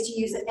lot of ways to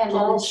use it, and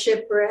Paul then,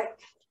 shipwreck.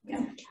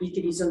 Yeah. You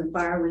could use on the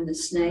fire when the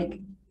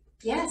snake.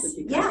 yes, would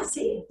be yeah,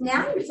 see,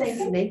 now you're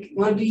thinking. Snake.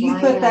 well, do you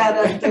put that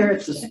up there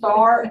at the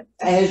start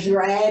as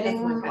you're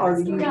adding them,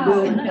 or do you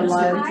do it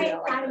below?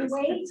 I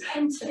wait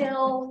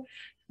until,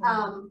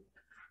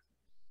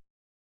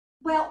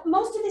 well,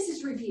 most of this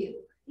is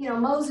review. You know,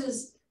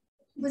 Moses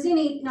was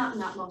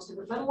not most of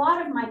it, but a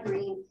lot of my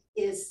green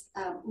is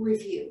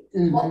review.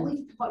 What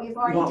we've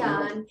already What we-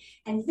 done,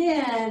 and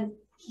then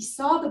he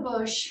saw the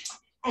bush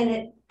and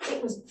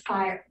it was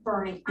fire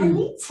burning. I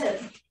need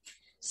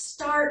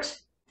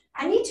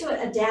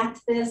to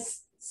adapt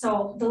this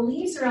so the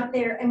leaves are up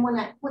there, and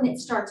when it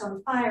starts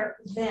on fire,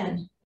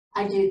 then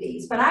I do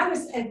these. But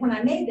when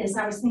I made this,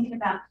 I was thinking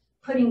about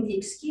putting the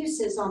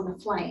excuses on the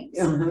flames.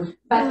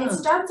 But it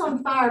starts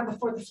on fire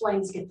before the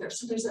flames get there,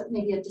 so there's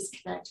maybe a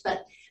disconnect,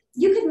 but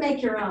you could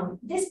make your own.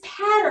 This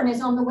pattern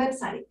is on the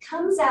website. It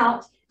comes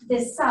out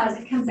this size,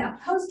 it comes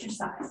out poster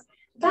size.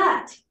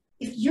 But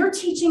if you're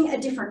teaching a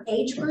different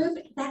age group,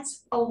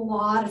 that's a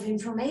lot of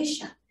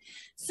information.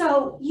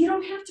 So you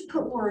don't have to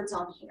put words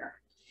on here.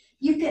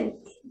 You can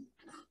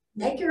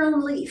make your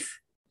own leaf,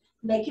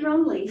 but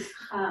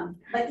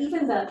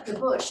even the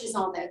bush is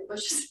on there. The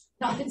bush is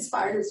not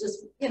inspired, it's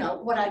just,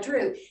 what I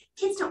drew.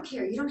 Kids don't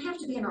care, you don't have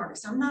to be an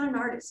artist, I'm not an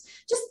artist.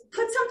 Just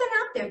put something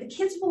out there, the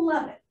kids will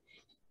love it.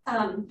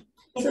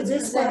 If So it's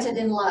this presented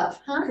in love,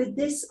 huh? Could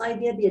this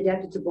idea be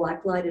adapted to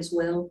black light as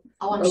well?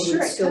 Oh, I'm Over sure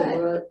at it Stone could,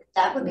 Brook?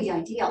 that would be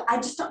ideal. I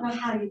just don't know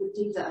how you would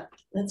do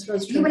That's what I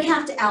was you trying would to.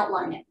 have to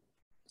outline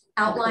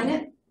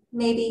it.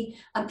 Maybe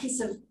a piece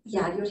of,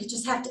 you would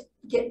just have to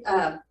get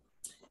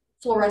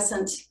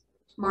fluorescent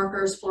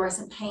markers,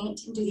 fluorescent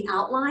paint, and do the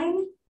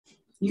outline.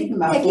 You can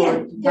buy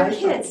Again, they're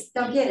paper. kids,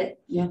 they'll get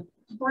it. Yeah.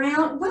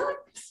 Brown, well,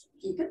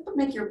 you could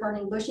make your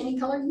burning bush any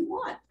color you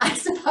want, I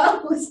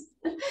suppose.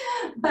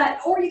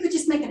 Or you could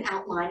just make an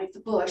outline of the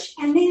bush,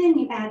 and then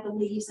you add the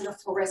leaves in a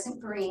fluorescent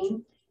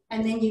green,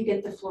 and then you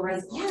get the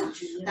fluorescent,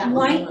 that would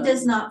White work.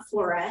 does not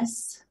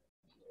fluoresce.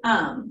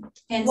 And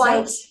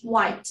White. so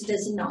white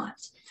does not.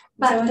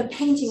 But the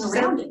painting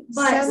around it.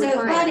 But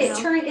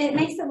fluoresce. it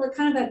makes it look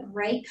kind of a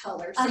gray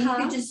color. So you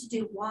could just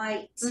do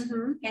white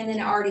Mhm. and then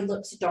it already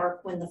looks dark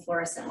when the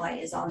fluorescent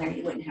light is on there.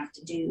 You wouldn't have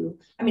to do,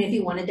 I mean, if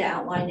you wanted to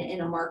outline it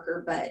in a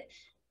marker, but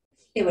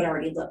it would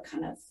already look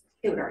kind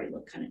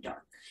of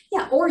dark.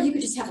 Yeah, or you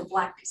could just have a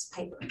black piece of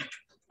paper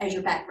as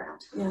your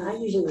background. Yeah, I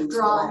usually use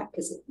Draw. black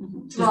because it.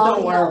 Just Draw don't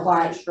the wear a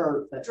outline. white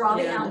shirt, but. Draw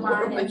the Yeah.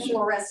 outline and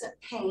fluorescent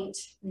paint,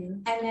 Yeah.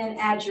 and then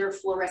add your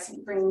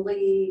fluorescent green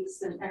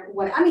leaves and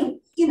what,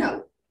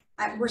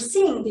 we're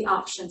seeing the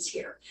options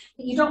here.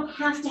 You don't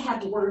have to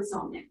have words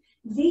on them.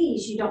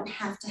 These, you don't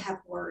have to have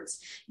words.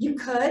 You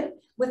could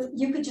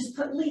just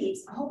put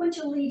leaves, a whole bunch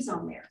of leaves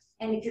on there.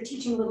 And if you're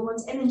teaching little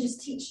ones, and then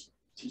just teach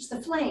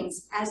the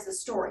flames as the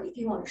story if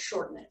you want to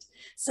shorten it.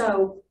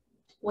 So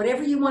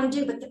whatever you want to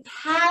do, but the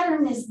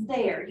pattern is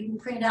there. You can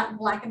print it out in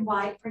black and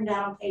white, print it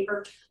out on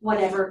paper,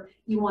 whatever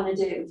you want to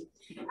do.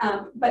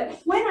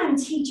 But when I'm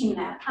teaching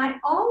that, I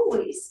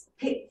always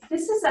pick,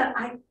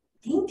 I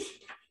think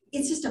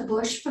it's just a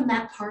bush from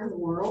that part of the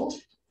world.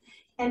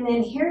 And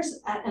then here's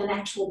an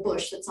actual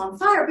bush that's on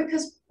fire,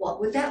 because what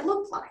would that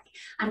look like?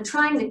 I'm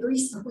trying to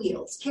grease the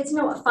wheels. Kids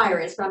know what fire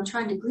is, but I'm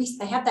trying to grease,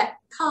 they have that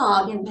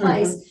cog in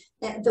place,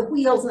 the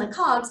wheels and the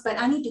cogs, but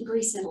I need to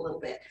grease it a little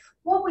bit.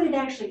 What would it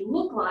actually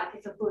look like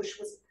if a bush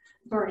was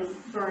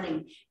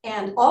burning?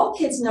 And all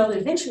kids know that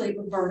eventually it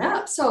would burn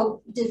up.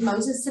 So did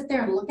Moses sit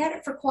there and look at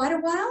it for quite a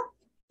while?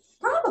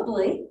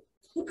 Probably.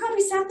 He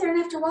probably sat there,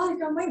 and after a while he'd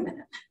go, wait a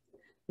minute.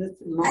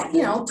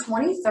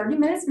 20, 30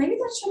 minutes, maybe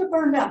that should have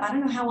burned up. I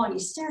don't know how long he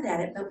stared at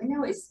it, but we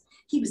know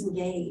he was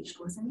engaged,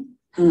 wasn't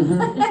he?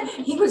 Mhm.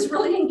 He was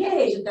really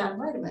engaged and thought,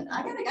 wait a minute,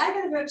 I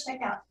gotta go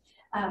check out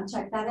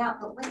check that out,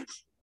 but wait,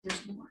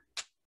 there's more.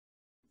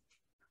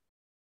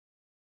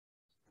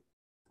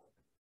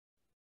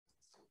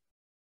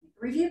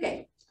 Review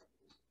game.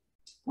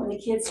 When the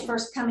kids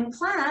first come in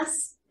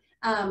class,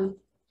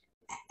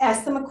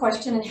 ask them a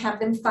question and have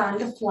them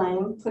find a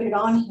flame, put it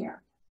on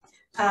here.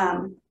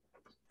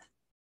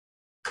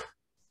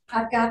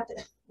 I've got,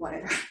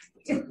 whatever,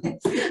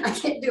 I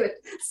can't do it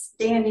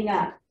standing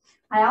up.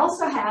 I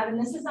also have, and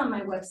this is on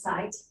my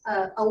website,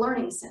 a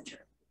learning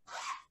center.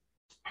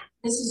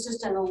 This is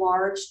just an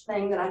enlarged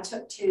thing that I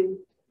took to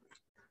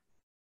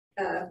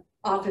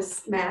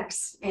Office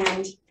Max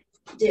and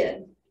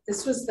did.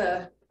 This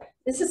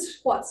is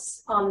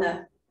what's on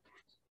my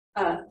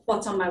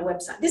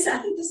website. I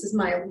think this is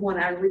my one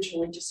I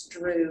originally just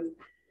drew.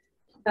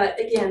 But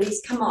again,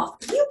 these come off.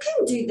 You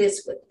can do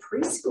this with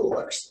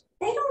preschoolers.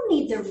 They don't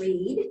need to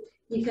read.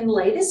 You can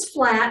lay this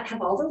flat,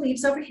 have all the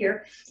leaves over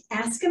here,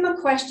 ask them a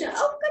question.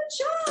 Oh, good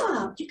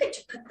job. You get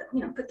to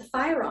put the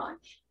fire on.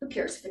 Who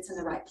cares if it's in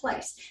the right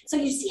place? So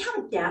you see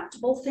how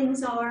adaptable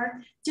things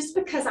are? Just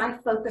because I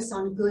focus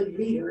on good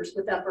readers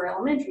with upper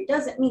elementary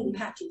doesn't mean you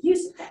have to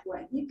use it that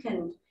way. You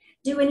can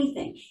do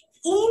anything.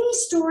 Any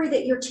story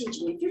that you're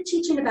teaching, if you're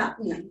teaching about,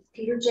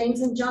 Peter,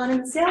 James, and John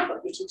in the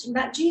sailboat, you're teaching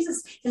about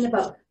Jesus in the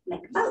boat,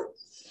 make a boat,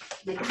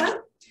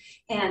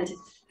 and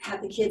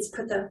have the kids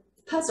put the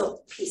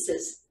puzzle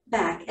pieces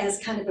back as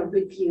kind of a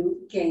review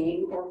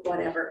game or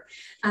whatever.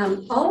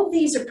 All of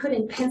these are put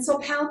in pencil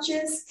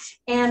pouches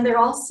and they're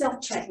all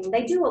self-checking.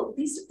 They do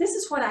this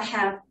is what I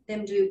have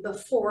them do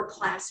before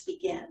class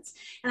begins.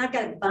 And I've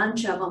got a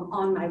bunch of them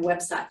on my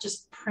website.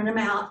 Just print them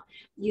out,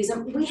 use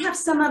them. We have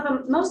some of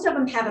them, most of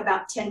them have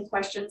about 10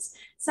 questions.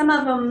 Some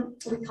of them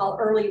we call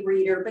early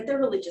reader, but they're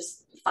really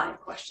just 5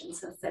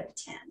 questions instead of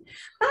 10.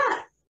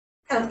 But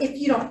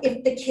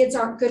if the kids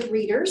aren't good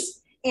readers,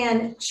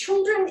 and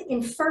children in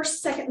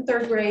 1st, 2nd, and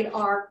 3rd grade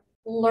are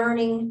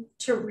learning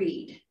to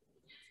read.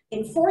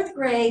 In 4th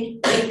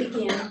grade, they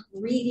begin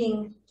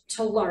reading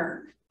to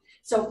learn.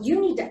 So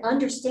you need to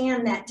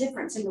understand that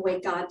difference in the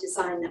way God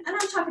designed them. And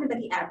I'm talking about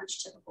the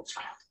average typical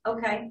child,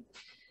 okay?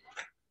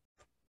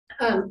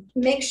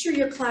 Make sure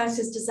your class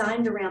is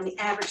designed around the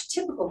average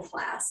typical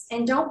class,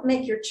 and don't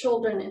make your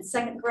children in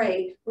 2nd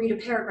grade read a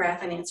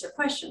paragraph and answer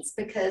questions,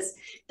 because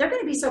they're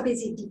going to be so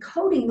busy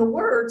decoding the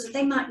words that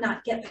they might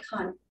not get the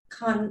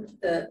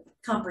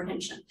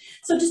comprehension.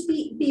 So just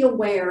be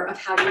aware of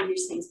how you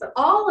use things. But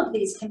all of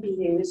these can be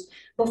used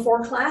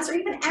before class or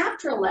even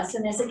after a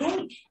lesson as a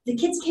game. The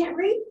kids can't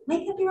read,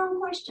 make up your own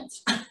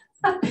questions.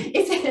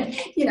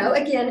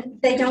 Again,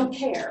 they don't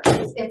care.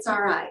 It's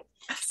all right.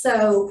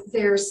 So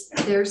there's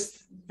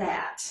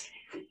that.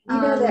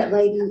 You know that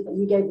lady,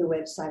 you gave the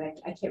website,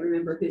 I can't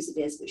remember whose it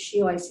is, but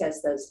she always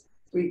has those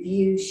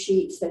review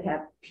sheets that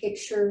have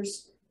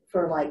pictures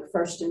for like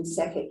 1st and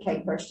 2nd,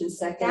 K 1st and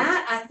 2nd.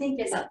 That I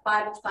think is a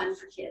Bible fun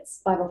for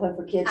kids. Bible fun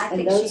for kids. I and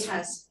think those, she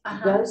has.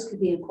 Those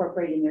could be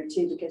incorporated in there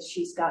too, because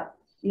she's got,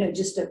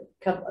 just a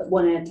couple,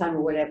 one at a time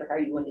or whatever, how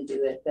you want to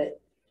do it. But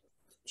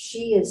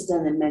she has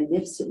done a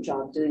magnificent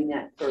job doing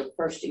that for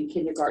 1st and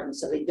kindergarten,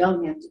 so they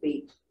don't have to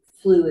be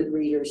fluid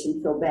readers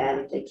and feel bad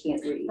if they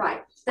can't read.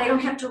 Right. They don't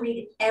have to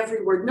read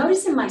every word.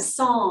 Notice in my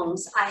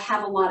songs, I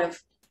have a lot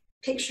of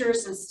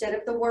pictures instead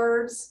of the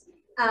words.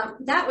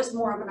 That was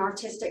more of an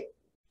artistic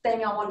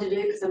thing I wanted to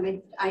do, because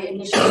I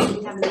initially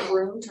didn't have enough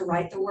room to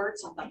write the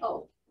words. I thought,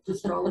 oh,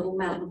 just draw a little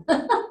mountain.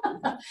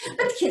 But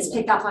the kids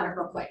pick up on it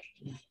real quick.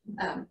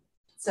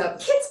 So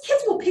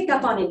kids will pick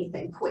up on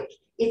anything quick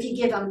if you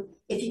give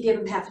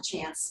them half a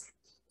chance.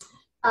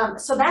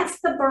 So that's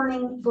the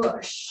burning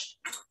bush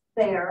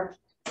there,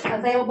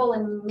 available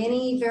in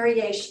many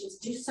variations.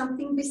 Do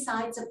something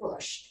besides a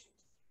bush.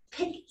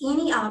 Pick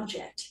any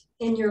object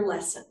in your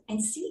lesson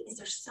and see, is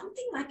there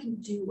something I can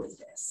do with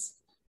this?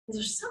 Is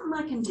there something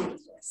I can do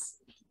with this?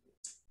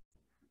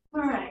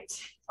 All right,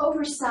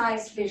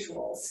 oversized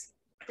visuals.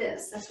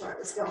 That's where I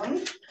was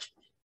going.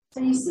 So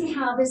you see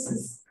how this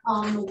is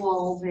on the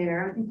wall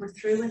there. I think we're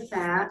through with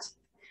that.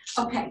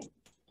 Okay,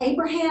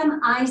 Abraham,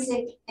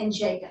 Isaac, and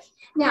Jacob.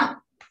 Now,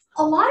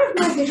 a lot of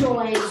my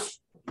visual aids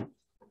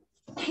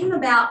came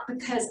about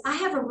because I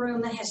have a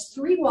room that has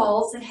 3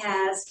 walls that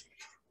has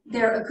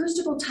their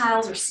acoustical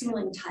tiles or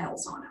ceiling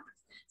tiles on them.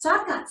 So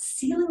I've got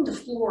ceiling to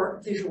floor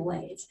visual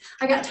aids.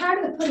 I got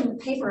tired of putting the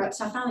paper up,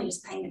 so I finally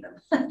just painted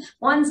them.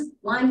 One's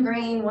lime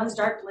green, one's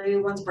dark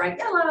blue, one's bright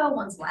yellow,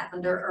 one's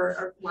lavender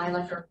or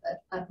lilac or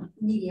a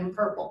medium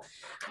purple.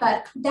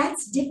 But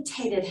that's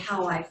dictated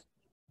how I've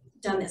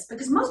done this,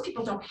 because most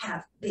people don't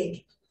have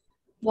big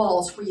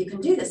walls where you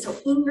can do this. So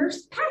in your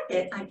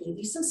packet, I gave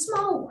you some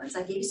small ones.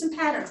 I gave you some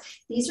patterns.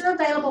 These are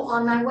available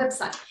on my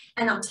website.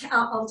 And I'll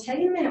tell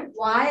you in a minute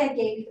why I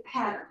gave you the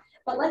pattern.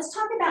 But let's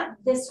talk about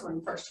this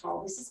one first of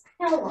all. This is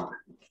Pelon.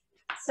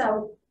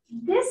 So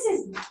this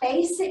is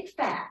basic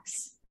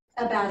facts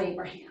about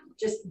Abraham,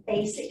 just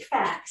basic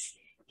facts.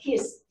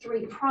 His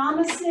 3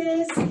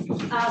 promises,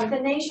 the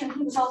nation,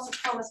 he was also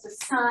promised a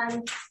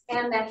son,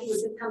 and that he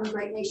would become a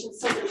great nation.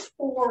 So there's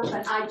 4,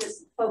 but I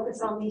just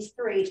focus on these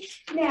 3.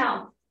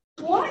 Now,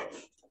 what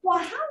well,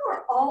 how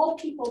are all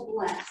people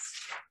blessed?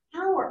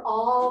 How are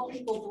all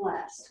people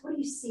blessed? What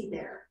do you see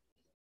there?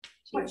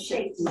 What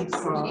shape do you see?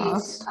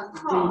 Cross. A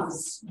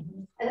cross,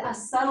 a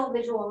subtle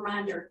visual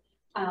reminder.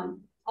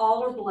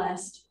 All are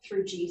blessed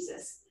through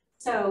Jesus.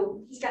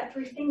 So he's got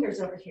 3 fingers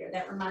over here.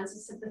 That reminds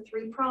us of the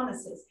 3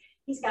 promises.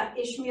 He's got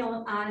Ishmael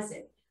and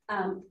Isaac,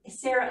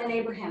 Sarah and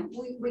Abraham.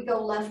 We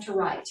go left to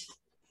right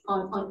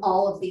on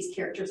all of these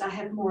characters. I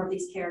have more of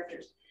these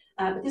characters.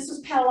 But this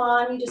was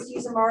Pelon. You just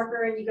use a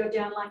marker and you go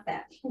down like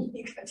that.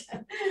 You go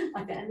down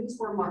like that. And these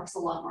were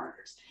marks-a-lot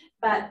markers.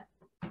 But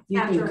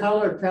You can after-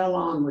 color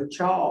Pelon with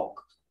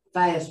chalk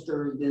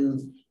faster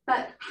than,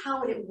 But how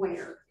would it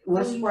wear?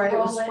 let's When you spray,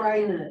 roll let's it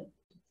spray in it.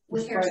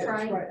 with Spray it,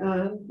 hairspray? spray,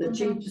 the Mhm.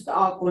 cheapest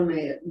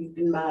Aquanet you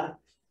can buy,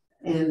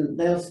 and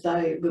they'll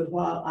stay a good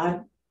while.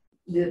 I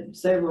did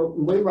several,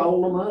 we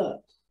roll them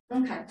up.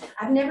 Okay,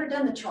 I've never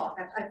done the chalk.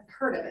 I've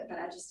heard of it, but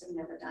I just have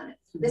never done it.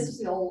 This was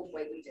the old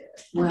way we did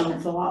it. Well,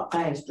 it's a lot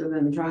faster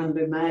than trying to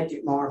do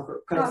magic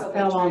marker, because Probably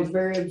Pelon's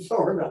very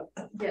absorbent.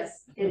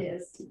 Yes, it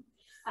is.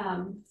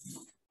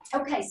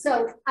 Okay,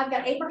 so I've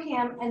got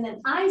Abraham and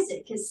then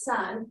Isaac, his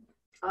son.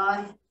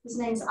 His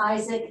name's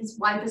Isaac, his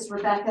wife is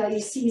Rebecca. You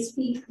see his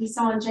feet,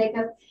 Esau and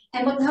Jacob.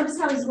 And look, notice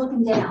how he's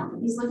looking down.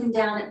 He's looking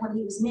down at when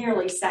he was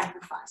nearly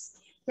sacrificed.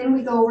 Then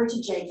we go over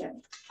to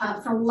Jacob.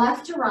 From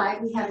left to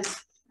right, we have his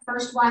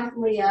first wife,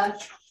 Leah,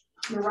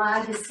 to the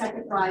right, his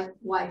second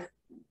wife,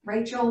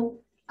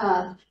 Rachel.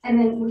 And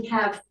then we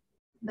have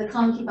the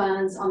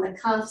concubines on the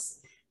cuffs.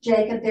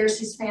 Jacob, there's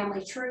his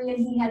family tree, and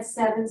he had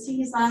 7. See,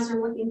 his eyes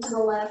are looking to the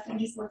left, and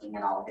he's looking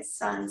at all of his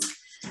sons.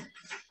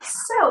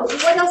 So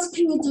what else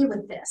can you do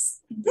with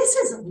this? This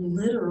is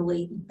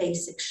literally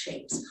basic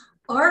shapes.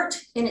 Art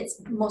in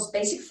its most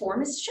basic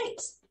form is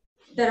shapes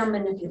that are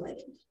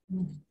manipulated.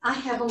 I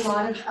have a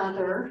lot of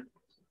other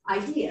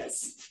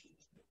ideas.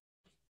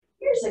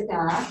 Here's a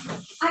guy.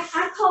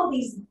 I call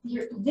these,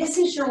 this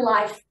is your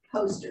life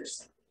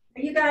posters.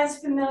 Are you guys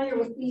familiar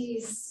with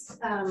these?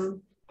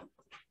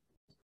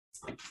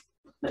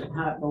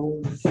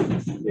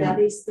 Yeah,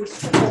 these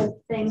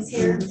triple things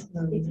here. If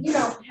you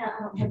don't have, I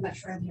don't have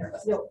much room here,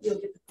 but you'll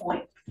get the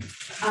point.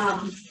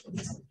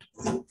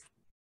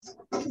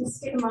 You can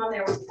stick them on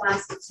there with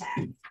plastic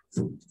tag.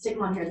 Stick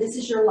them on here. This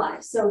is your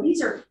life. So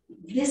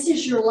this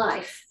is your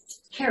life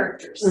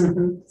characters.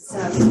 Mhm. So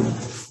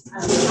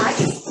I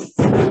just stick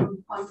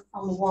them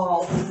on the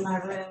wall in my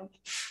room.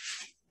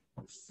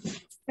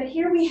 But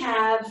here we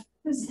have,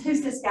 who's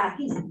this guy?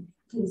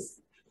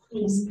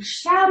 He's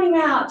shouting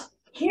out,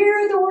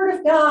 hear the word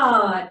of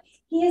God.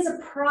 He is a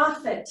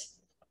prophet.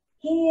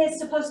 He is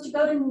supposed to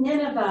go to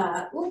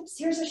Nineveh. Oops,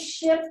 here's a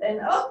ship,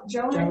 and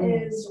Jonah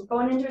is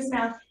going into his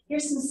mouth.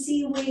 Here's some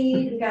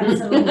seaweed. We got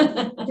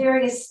some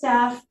various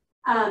stuff.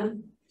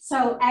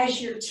 So as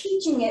you're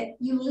teaching it,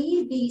 you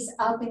leave these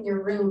up in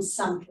your room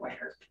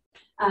somewhere.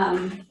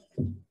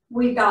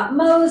 We've got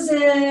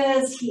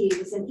Moses. He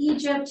was in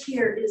Egypt.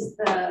 Here is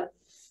the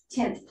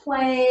 10th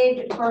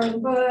plague,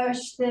 burning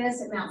bush,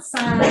 this at Mount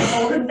Sinai,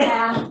 golden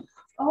calf.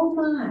 Oh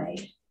my,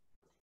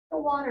 the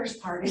water's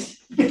parted.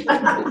 Because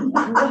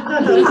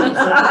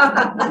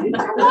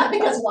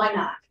why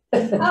not?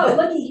 Oh,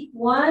 looky,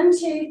 1,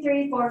 2,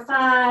 3, 4,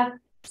 5,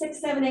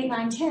 6, 7, 8,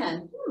 9,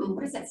 10.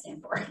 What does that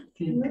stand for? All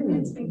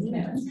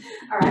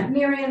right,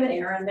 Miriam and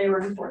Aaron, they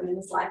were important in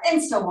his life,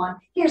 and so on.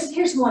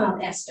 Here's one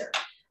on Esther.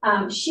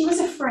 She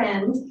was a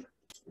friend.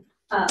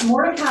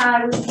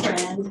 Mordecai was a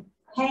friend.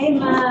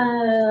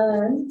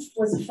 Haman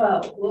was a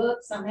foe.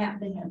 Whoops, something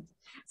happened to him.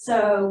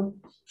 So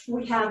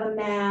we have a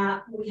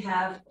map. We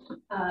have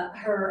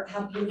her,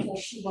 how beautiful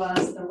she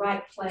was, the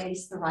right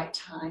place, the right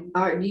time.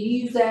 All right, do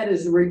you use that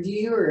as a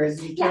review or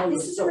as you Yeah, tell the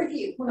this is a story?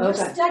 review. When we're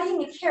Okay.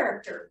 studying a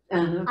character,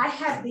 Uh-huh, I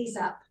have these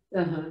up.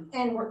 uh-huh.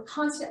 And we're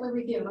constantly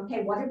reviewing,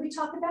 okay, what did we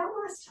talk about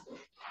last time?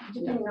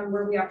 Depending on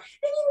where we are.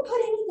 Then you can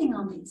put anything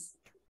on these.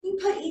 You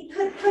put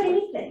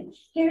anything.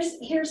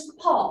 Here's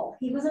Paul.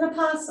 He was an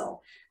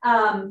apostle.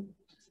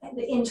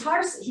 In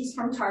Tarsus, he's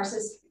from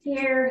Tarsus.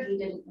 Here, he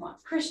didn't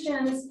want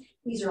Christians.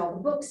 These are all the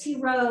books he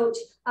wrote.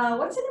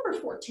 What's the number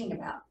 14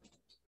 about?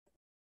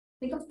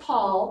 Think of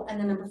Paul and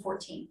the number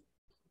 14.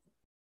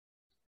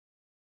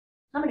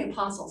 How many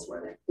apostles were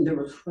there? There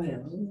were 12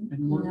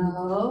 and one.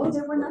 No,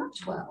 there were not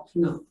 12.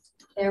 No.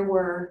 There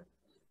were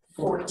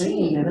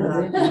 14.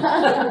 14.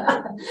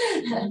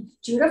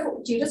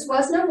 Judas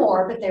was no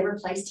more, but they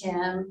replaced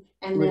him.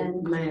 And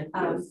then,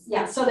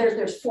 yeah, so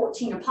there's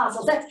 14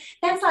 apostles.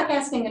 That's like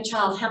asking a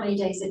child how many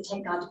days it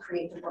take God to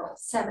create the world.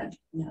 7.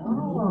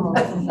 No.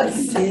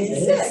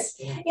 6.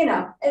 You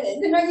know,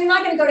 you're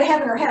not going to go to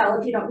heaven or hell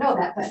if you don't know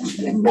that. But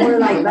More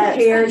like That's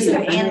pairs of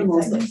different.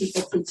 animals that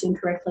people teach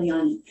incorrectly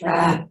on.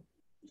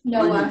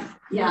 Noah,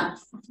 yeah,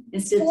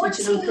 Instead of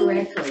teaching them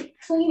 14. correctly.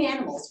 clean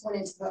animals went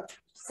into the book.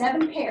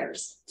 7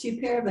 pairs, 2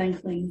 pair of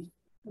unclean,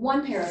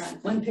 1 pair of unclean.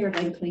 1 pair of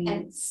unclean.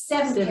 And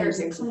 7 7 pairs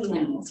of pairs of clean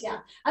clean. animals, yeah.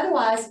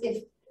 Otherwise,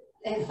 if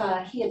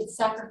he had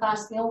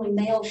sacrificed the only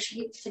male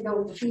sheep to go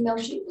with the female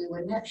sheep, we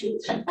wouldn't have sheep.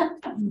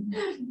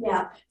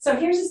 Yeah, so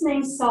here's his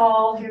name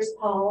Saul, here's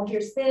Paul,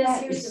 here's this,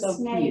 That here's is the so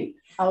snake. cute.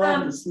 I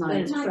love Um, the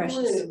snake. It's My precious.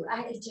 glue, I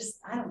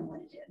don't know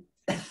what it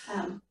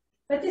did.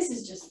 But this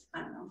is just,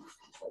 I don't know.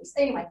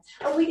 Anyway,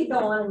 we could go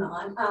on and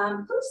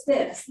on. Who's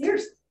this?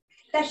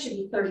 That should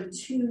be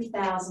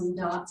 32,000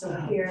 dots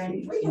over here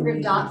and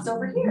 300 dots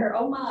over here.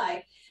 Oh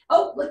my.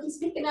 Oh, look, he's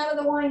peeking out of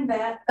the wine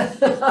vat.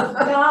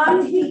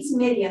 God defeats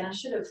Midian. I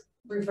should have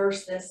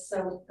reversed this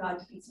so God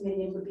defeats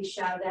Midian would be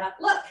shouted out.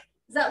 Look,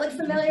 does that look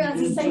familiar?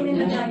 That's the same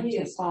image I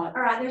used. All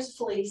right, there's a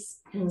fleece.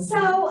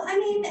 So, I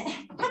mean,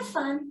 have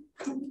fun.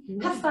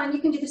 Have fun.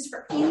 You can do this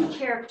for any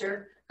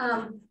character.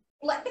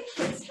 Let the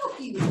kids help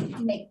you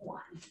make one.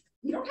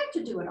 You don't have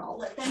to do it all.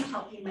 Let them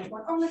help you make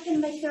one, or let them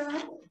make their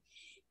own.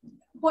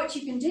 What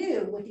you can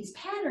do with these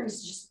patterns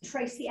is just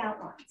trace the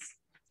outlines.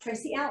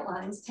 Trace the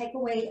outlines, take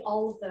away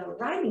all of the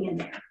writing in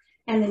there,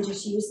 and then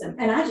just use them.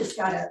 And I just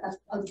got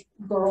a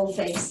girl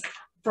face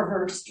for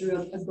her, just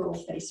drew a girl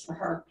face for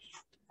her.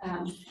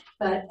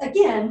 But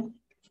again,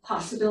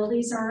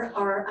 possibilities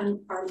are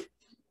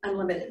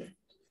unlimited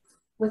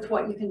with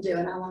what you can do.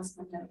 And I lost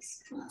my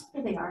notes.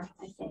 Here they are,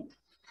 I think.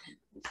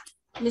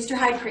 Mr.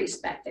 High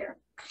Priest back there.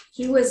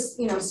 He was,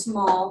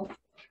 small.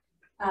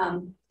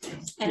 And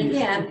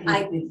again,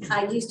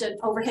 I used an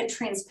overhead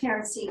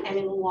transparency and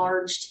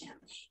enlarged him.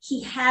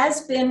 He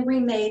has been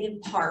remade in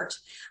part.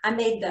 I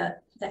made the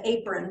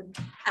apron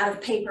out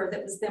of paper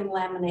that was then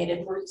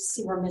laminated.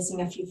 We're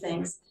missing a few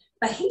things,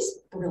 but he's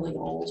really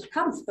old,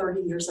 probably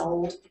 30 years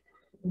old,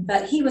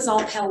 but he was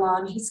all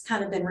Pelon. He's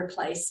kind of been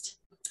replaced.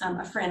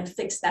 A friend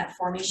fixed that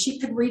for me. She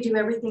could redo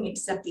everything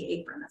except the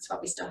apron. That's why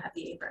we still have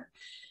the apron.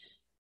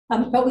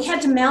 But we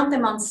had to mount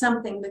them on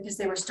something because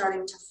they were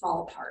starting to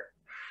fall apart.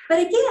 But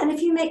again,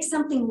 if you make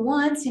something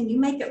once and you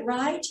make it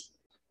right,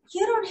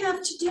 you don't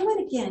have to do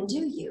it again,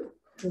 do you?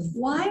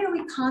 Why are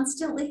we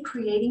constantly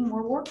creating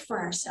more work for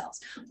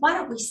ourselves? Why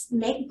don't we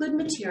make good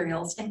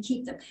materials and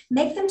keep them,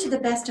 make them to the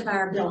best of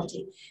our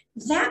ability?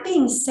 That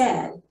being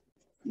said,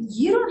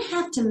 you don't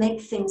have to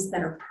make things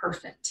that are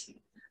perfect.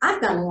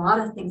 I've got a lot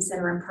of things that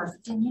are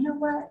imperfect, and you know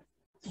what?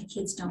 The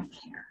kids don't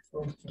care.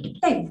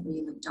 They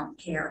really don't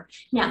care.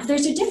 Now,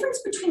 there's a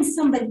difference between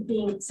something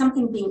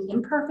being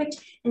imperfect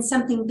and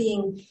something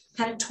being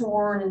kind of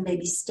torn and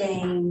maybe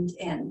stained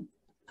and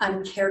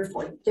uncared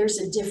for. There's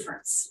a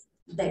difference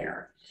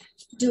there.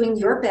 Doing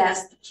your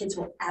best, the kids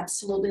will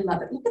absolutely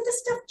love it. Look at the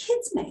stuff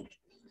kids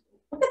make.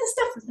 Look at the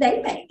stuff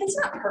they make. It's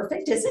not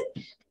perfect, is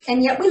it?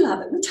 And yet we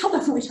love it. We tell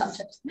them we love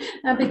it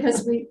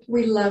because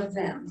we love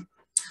them.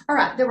 All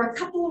right, there were a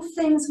couple of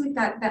things, we've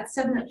got about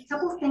a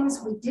couple of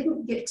things we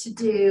didn't get to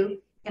do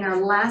in our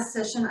last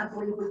session. I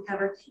believe we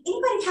covered.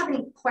 Anybody have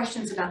any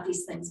questions about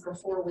these things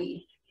before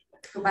we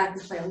go back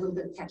and play a little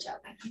bit of catch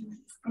up?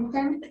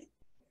 Anything?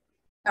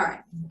 All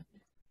right.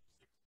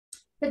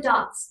 The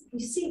dots,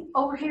 you see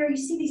over here, you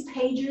see these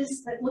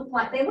pages that look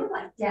like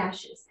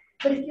dashes.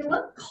 But if you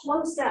look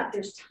close up,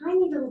 there's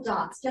tiny little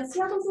dots. Do you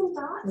see all those little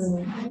dots?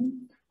 Mm-hmm.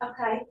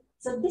 Okay,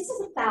 so this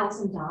is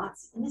 1,000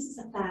 dots and this is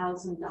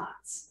 1,000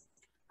 dots.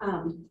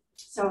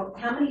 So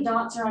how many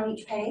dots are on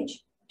each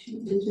page?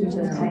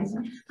 Okay.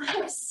 I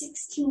have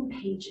 16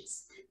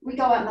 pages. We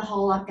go out in the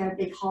hall, I've got a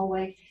big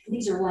hallway, and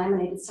these are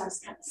laminated, so I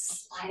just kind of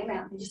slide them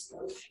out and they just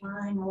go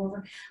flying all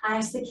over. I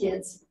asked the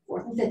kids,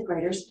 4th and 5th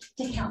graders,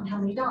 to count how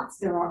many dots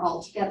there are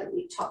all together.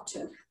 We talked to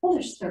them. Well,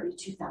 there's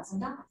 32,000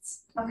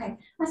 dots. Okay,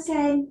 I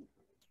say,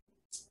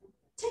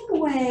 take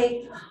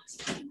away,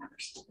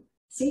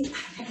 see,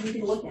 I have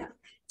to look at it.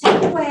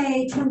 Take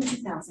away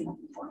 22,000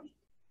 for me.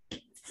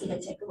 So they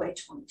take away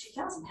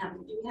 22,000. How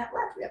many do we have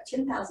left? We have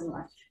 10,000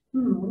 left.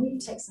 We need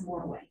to take some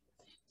more away.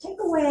 Let's take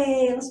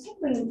away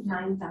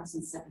 9,700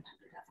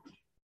 of them.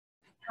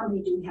 How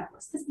many do we have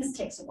left? This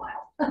takes a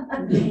while.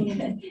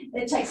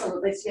 It takes a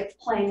little bit, so you have to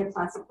plan your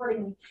class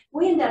accordingly.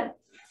 We end up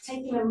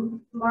taking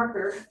a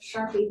marker,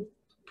 Sharpie,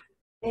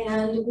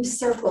 and we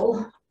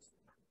circle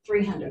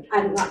 300.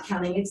 I'm not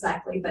counting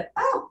exactly, but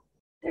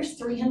there's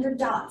 300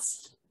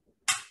 dots.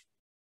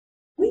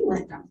 We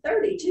went from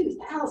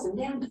 32,000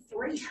 down to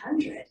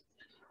 300.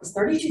 Was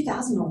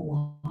 32,000 a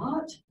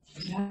lot?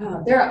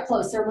 Yeah, they're up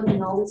close. They're looking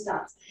at all these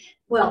dots.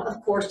 Well,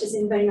 of course, does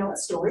anybody know what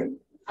story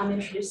I'm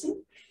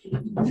introducing?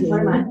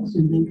 What am I?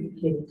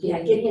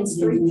 Yeah, Gideon's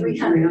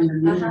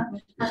 300.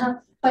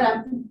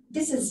 But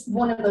this is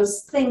one of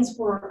those things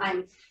where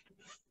I'm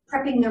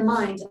prepping their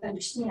mind to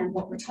understand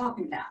what we're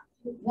talking about.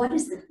 What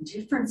is the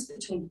difference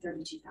between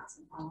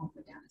 32,000 all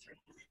the way down to 300?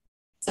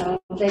 So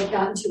they've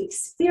gotten to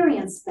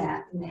experience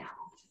that now.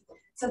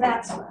 So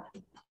that's what.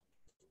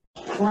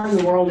 Where in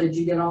the world did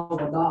you get all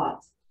the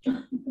dots?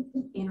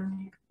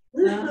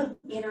 Internet.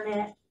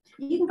 Internet.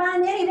 You can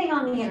find anything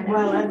on the internet.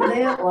 Well,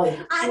 evidently.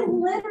 I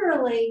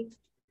literally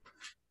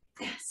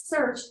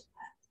searched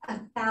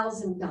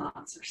 1,000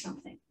 dots or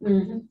something.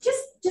 Mm-hmm.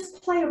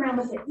 Just play around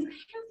with it. You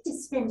have to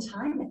spend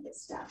time with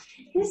this stuff.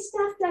 This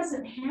stuff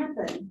doesn't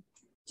happen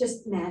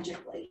just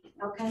magically,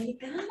 okay? You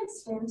gotta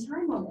spend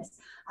time on this.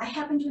 I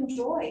happen to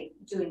enjoy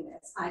doing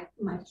this.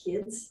 My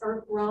kids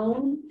are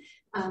grown.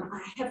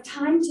 I have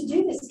time to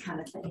do this kind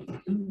of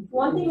thing.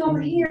 One thing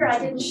over here I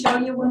didn't show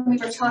you when we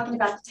were talking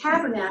about the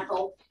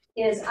tabernacle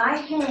is I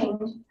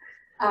hang,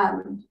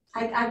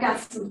 I've got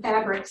some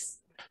fabrics.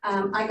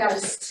 I got a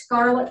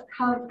scarlet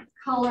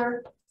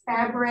color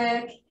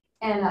fabric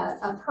and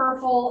a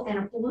purple and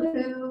a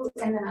blue,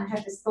 and then I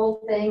have this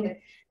gold thing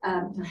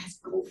that has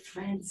gold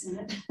threads in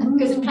it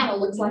because it kind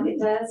of looks like it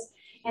does.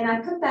 And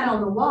I put that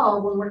on the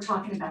wall when we're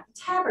talking about the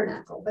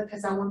tabernacle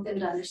because I want them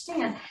to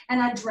understand.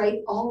 And I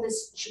drape all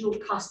this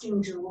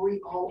costume jewelry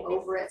all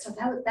over it. So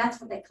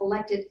that's what they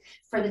collected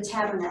for the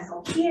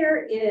tabernacle.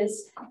 Here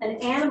is an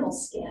animal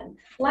skin.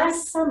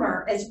 Last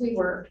summer, as we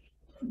were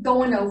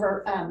going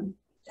over,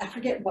 I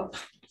forget what,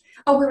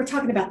 we were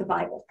talking about the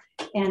Bible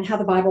and how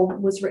the Bible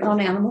was written on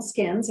animal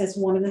skins as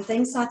one of the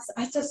things. So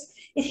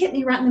it hit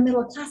me right in the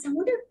middle of class. I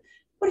wonder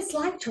what it's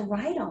like to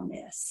write on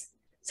this.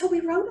 So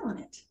we wrote on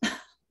it.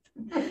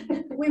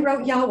 We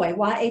wrote Yahweh,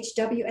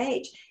 YHWH,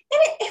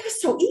 and it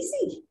was so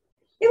easy.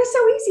 It was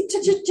so easy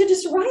to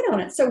just write on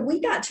it. So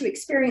we got to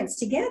experience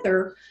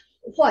together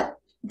what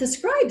the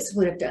scribes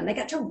would have done. They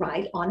got to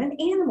write on an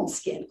animal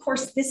skin. Of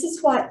course, this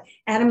is what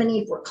Adam and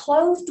Eve were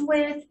clothed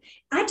with.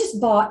 I just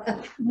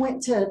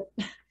went to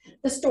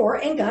the store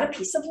and got a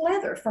piece of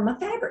leather from a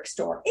fabric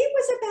store. It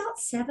was about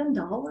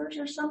 $7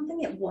 or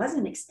something. It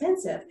wasn't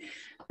expensive.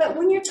 But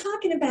when you're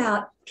talking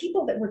about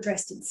people that were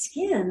dressed in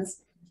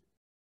skins,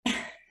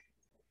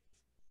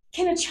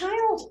 can a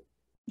child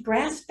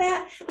grasp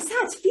that?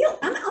 Besides,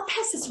 I'll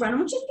pass this around. I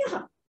want you to feel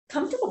how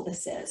comfortable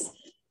this is.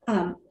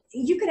 That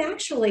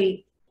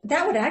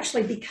would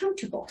actually be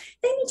comfortable.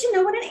 They need to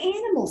know what an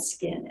animal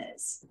skin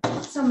is.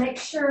 So make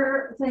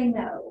sure they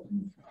know.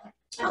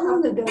 How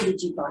long ago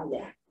did you buy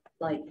that?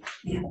 Like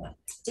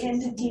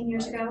 10, 15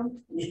 years ago.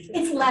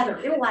 It's leather.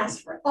 It'll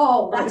last for,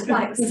 that's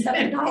why it was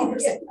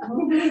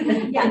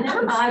 $7. Yeah,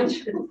 never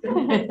mind.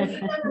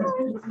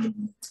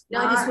 No,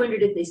 I just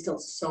wondered if they still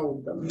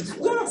sold them.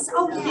 Yes,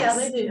 oh, yes.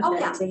 they do. Oh,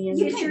 yeah. You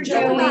Get your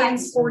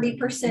Joann's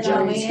 40%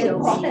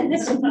 off.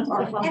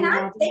 And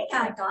I think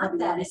I got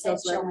that at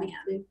sells like Joann.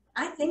 that.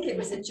 I think it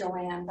was at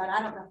Joann, but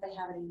I don't know if they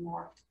have it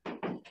anymore.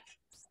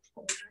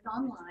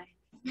 Online.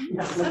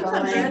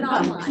 They're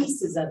not online.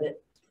 Pieces of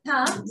it.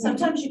 Huh?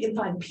 Sometimes you can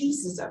find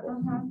pieces of it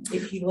Mhm.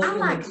 if you look I in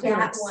like the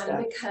that clearance one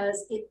stuff.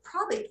 because it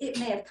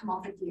may have come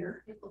off a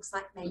deer. It looks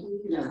like maybe,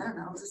 I don't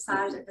know, the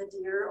size of a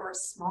deer or a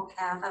small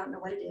calf. I don't know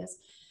what it is.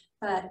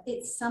 But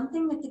it's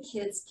something that the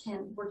kids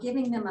we're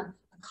giving them a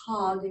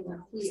cog in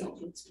their wheel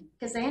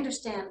because they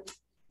understand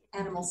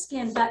animal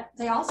skin, but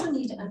they also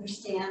need to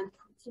understand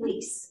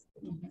fleece.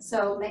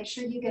 So make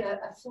sure you get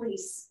a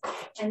fleece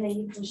and then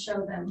you can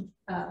show them,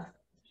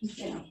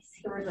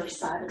 the reverse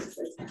side of the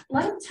fleece.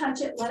 Let them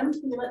touch it, let them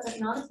feel it, but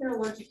not if they're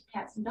allergic to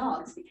cats and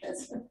dogs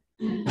because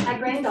my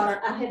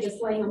granddaughter, I had this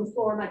laying on the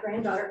floor, my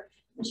granddaughter,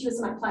 when she was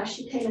in my class,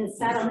 she came in and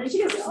sat on it and she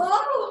goes,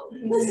 oh,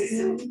 this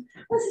is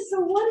so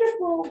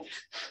wonderful.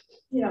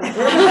 You know.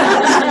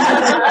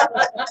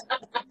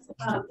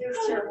 It was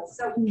terrible.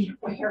 So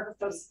we're here with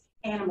those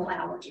animal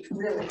allergies,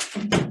 really.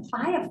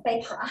 I have a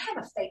fake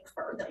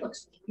fur that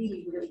looks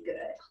really, really good.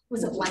 It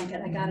was a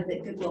blanket. I got it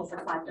at Goodwill for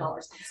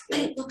 $5. But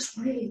it looks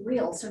really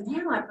real. So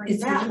now I bring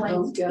that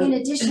one in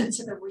addition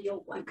to the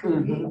real one.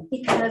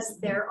 Because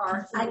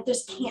I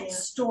just can't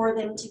store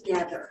them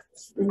together.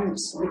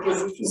 Because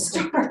if you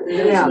start,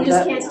 you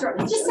just can't store.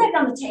 Just set it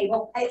on the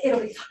table.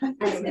 It'll be fine.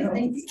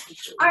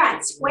 All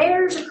right,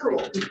 squares are cool.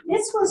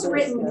 This was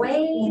written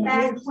way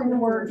back when the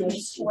word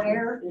was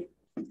square.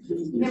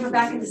 Remember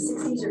back in the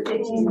 60s or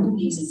 50s when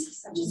we used to see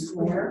such a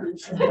square?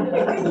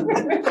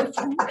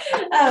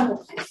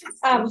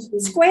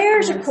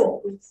 Squares are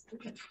cool.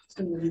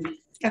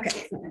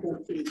 Okay.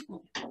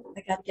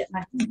 I gotta get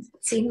my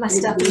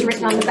stuff is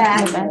written on the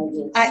back.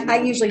 I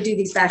usually do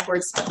these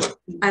backwards.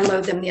 I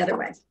load them the other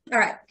way. All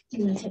right.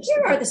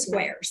 Here are the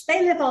squares.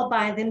 They live all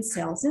by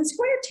themselves in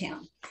Square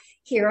Town.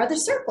 Here are the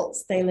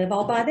circles. They live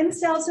all by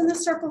themselves in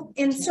Circle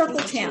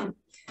Town.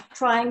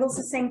 Triangles,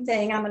 the same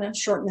thing. I'm going to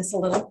shorten this a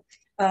little.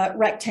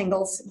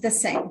 Rectangles, the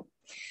same.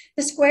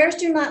 The squares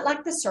do not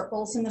like the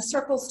circles, and the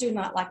circles do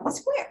not like the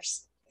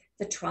squares.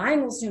 The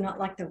triangles do not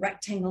like the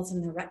rectangles,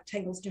 and the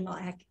rectangles do not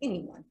like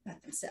anyone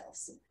but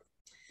themselves.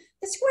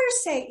 The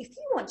squares say, if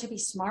you want to be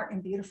smart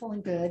and beautiful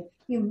and good,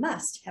 you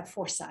must have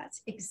four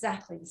sides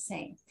exactly the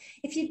same.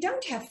 If you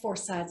don't have four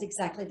sides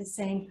exactly the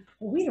same,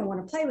 we don't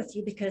want to play with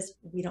you because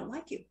we don't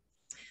like you.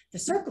 The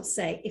circles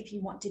say, if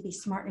you want to be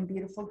smart and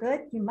beautiful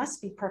good, you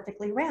must be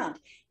perfectly round.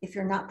 If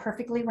you're not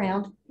perfectly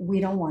round, we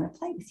don't want to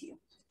play with you.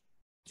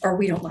 Or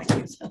we don't like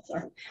you.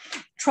 Sorry.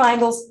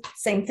 Triangles,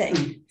 same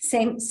thing.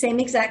 Same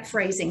exact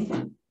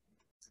phrasing.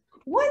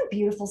 One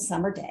beautiful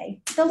summer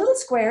day, the little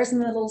squares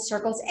and the little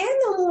circles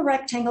and the little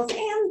rectangles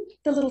and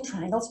the little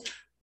triangles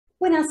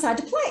went outside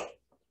to play,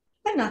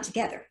 but not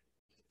together.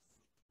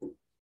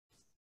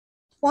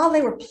 While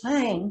they were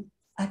playing,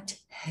 a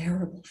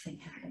terrible thing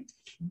happened.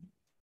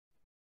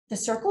 The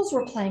circles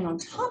were playing on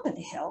top of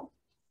the hill.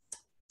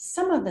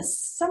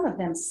 some of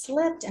them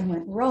slipped and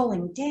went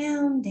rolling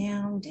down,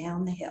 down,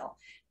 down the hill.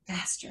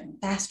 Faster and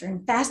faster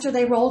and faster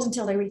they rolled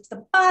until they reached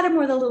the bottom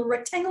where the little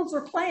rectangles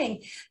were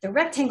playing. The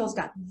rectangles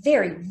got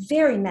very,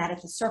 very mad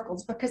at the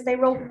circles because they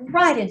rolled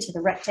right into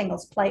the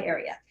rectangles' play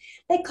area.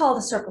 They called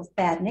the circles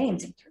bad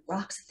names and threw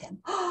rocks at them.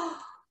 Oh,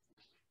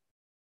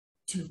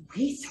 do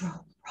we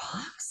throw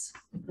rocks?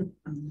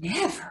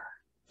 Never.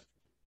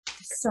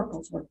 The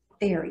circles were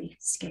very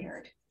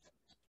scared.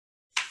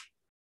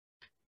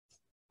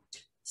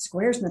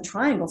 Squares and the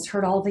triangles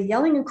heard all the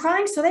yelling and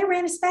crying, so they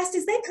ran as fast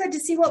as they could to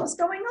see what was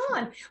going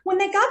on. When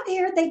they got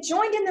there, they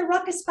joined in the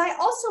ruckus by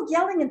also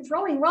yelling and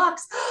throwing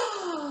rocks.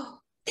 Oh,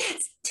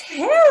 that's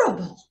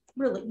terrible.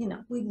 Really,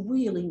 we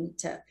really need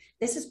to,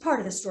 this is part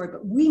of the story,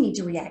 but we need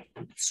to react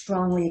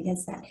strongly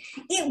against that.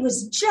 It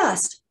was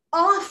just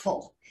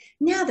awful.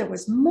 Now there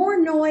was more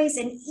noise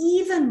and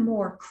even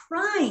more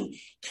crying.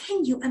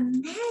 Can you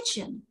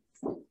imagine?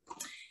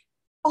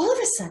 All of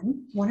a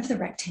sudden, one of the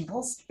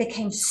rectangles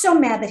became so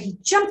mad that he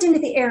jumped into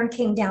the air and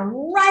came down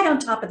right on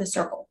top of the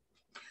circle.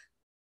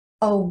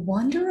 Oh,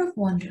 wonder of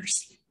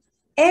wonders.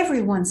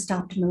 Everyone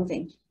stopped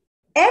moving.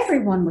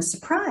 Everyone was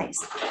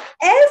surprised.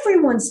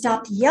 Everyone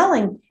stopped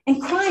yelling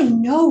and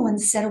crying. No one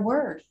said a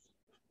word.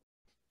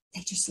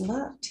 They just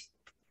looked.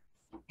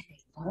 And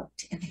they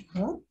looked and they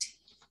looked.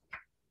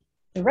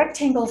 The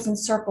rectangles and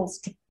circles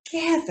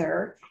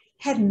together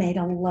had made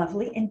a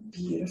lovely and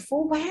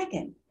beautiful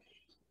wagon.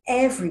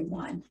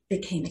 Everyone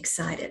became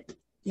excited.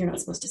 You're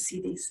not supposed to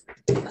see these.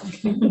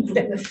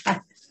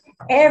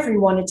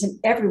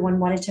 Everyone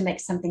wanted to make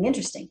something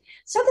interesting.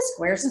 So the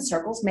squares and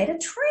circles made a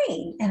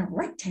train and a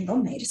rectangle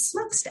made a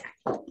smokestack.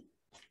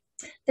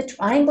 The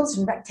triangles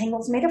and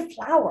rectangles made a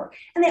flower,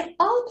 and they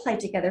all played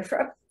together for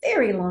a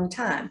very long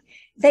time.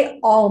 They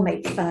all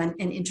made fun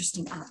and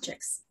interesting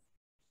objects.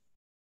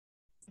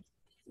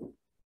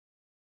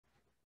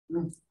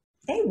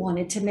 They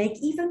wanted to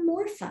make even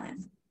more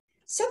fun.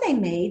 So they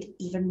made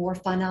even more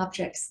fun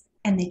objects,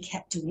 and they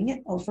kept doing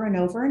it over and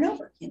over and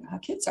over. You know how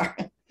kids are.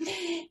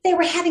 They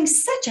were having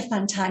such a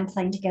fun time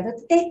playing together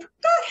that they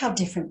forgot how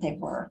different they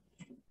were.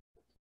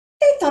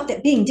 They thought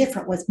that being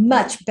different was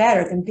much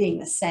better than being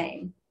the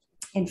same.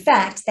 In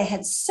fact, they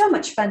had so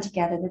much fun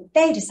together that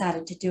they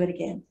decided to do it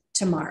again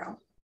tomorrow.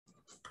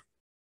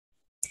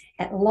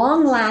 At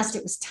long last,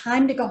 it was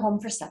time to go home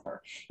for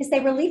supper. As they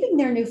were leaving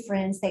their new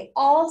friends, they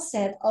all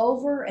said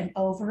over and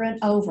over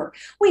and over,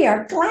 "We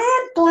are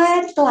glad,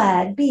 glad,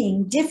 glad.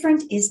 Being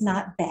different is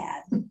not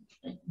bad."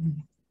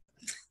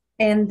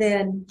 And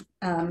then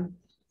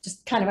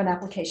just kind of an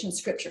application of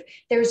scripture.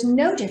 There's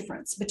no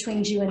difference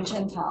between Jew and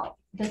Gentile.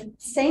 The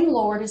same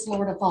Lord is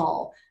Lord of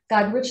all.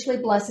 God richly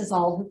blesses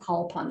all who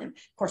call upon them.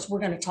 Of course, we're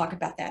going to talk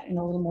about that in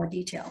a little more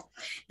detail.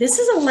 This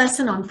is a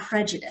lesson on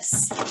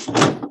prejudice,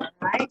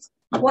 right?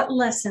 What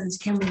lessons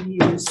can we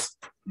use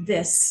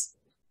this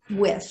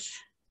with?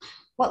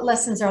 What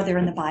lessons are there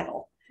in the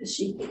Bible? The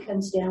sheep that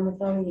comes down with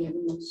all the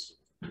animals.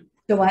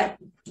 The what?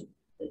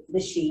 The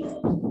sheep.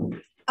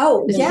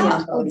 Oh, The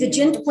yeah.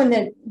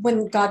 Gentile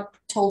When God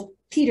told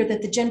Peter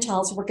that the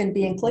Gentiles were going to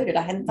be included,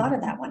 I hadn't thought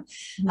of that one.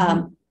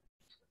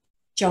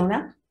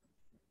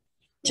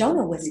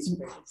 Jonah was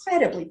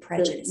incredibly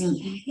prejudiced.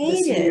 He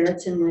hated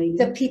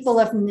the people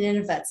of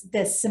Nineveh.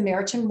 The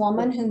Samaritan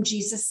woman whom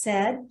Jesus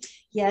said,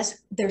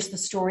 yes, there's the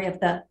story of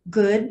the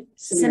good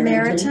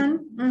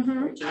Samaritan.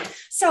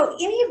 So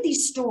any of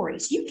these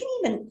stories, you can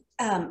even,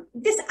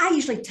 I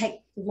usually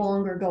take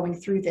longer going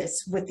through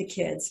this with the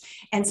kids.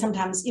 And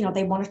sometimes,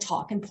 they want to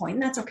talk and point,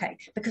 and that's okay,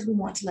 because we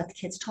want to let the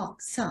kids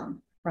talk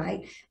some,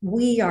 right?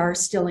 We are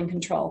still in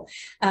control.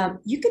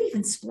 You can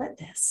even split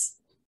this.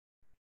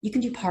 You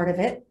can do part of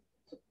it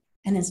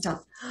and then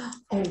stop.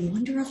 Oh,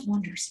 wonder of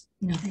wonders.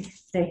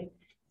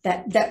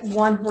 That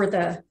one where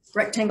the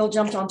rectangle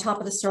jumped on top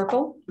of the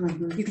circle,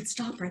 you could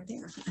stop right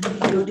there and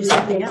then go do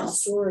something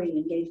else. Story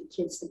and gave the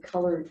kids the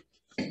colored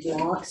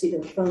blocks,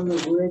 either foam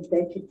or wood.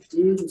 They could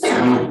do the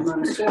story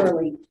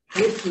monetarily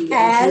with you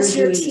as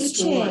you're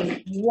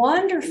teaching.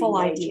 Wonderful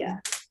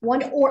idea.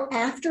 Or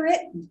after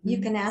it, you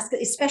can ask,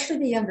 especially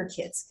the younger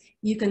kids,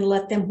 you can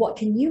let them, what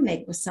can you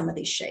make with some of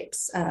these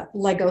shapes?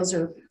 Legos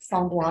or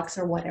foam blocks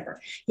or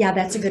whatever. Yeah,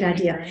 that's a good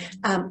idea.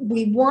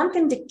 We want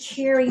them to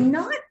carry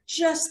not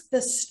just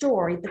the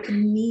story, but the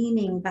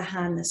meaning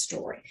behind the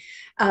story.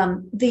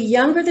 The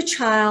younger the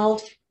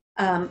child,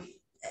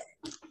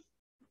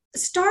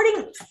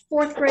 starting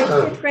 4th grade,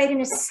 5th grade,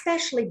 and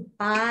especially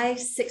by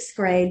 6th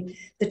grade,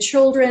 the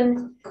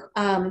children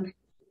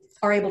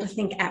are able to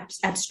think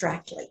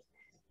abstractly.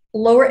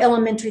 Lower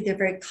elementary, they're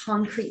very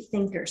concrete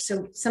thinkers.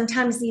 So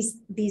sometimes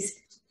these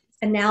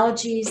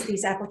analogies,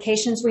 these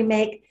applications we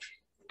make,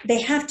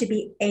 they have to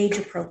be age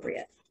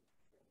appropriate.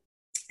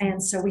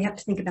 And so we have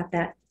to think about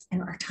that,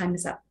 and our time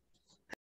is up.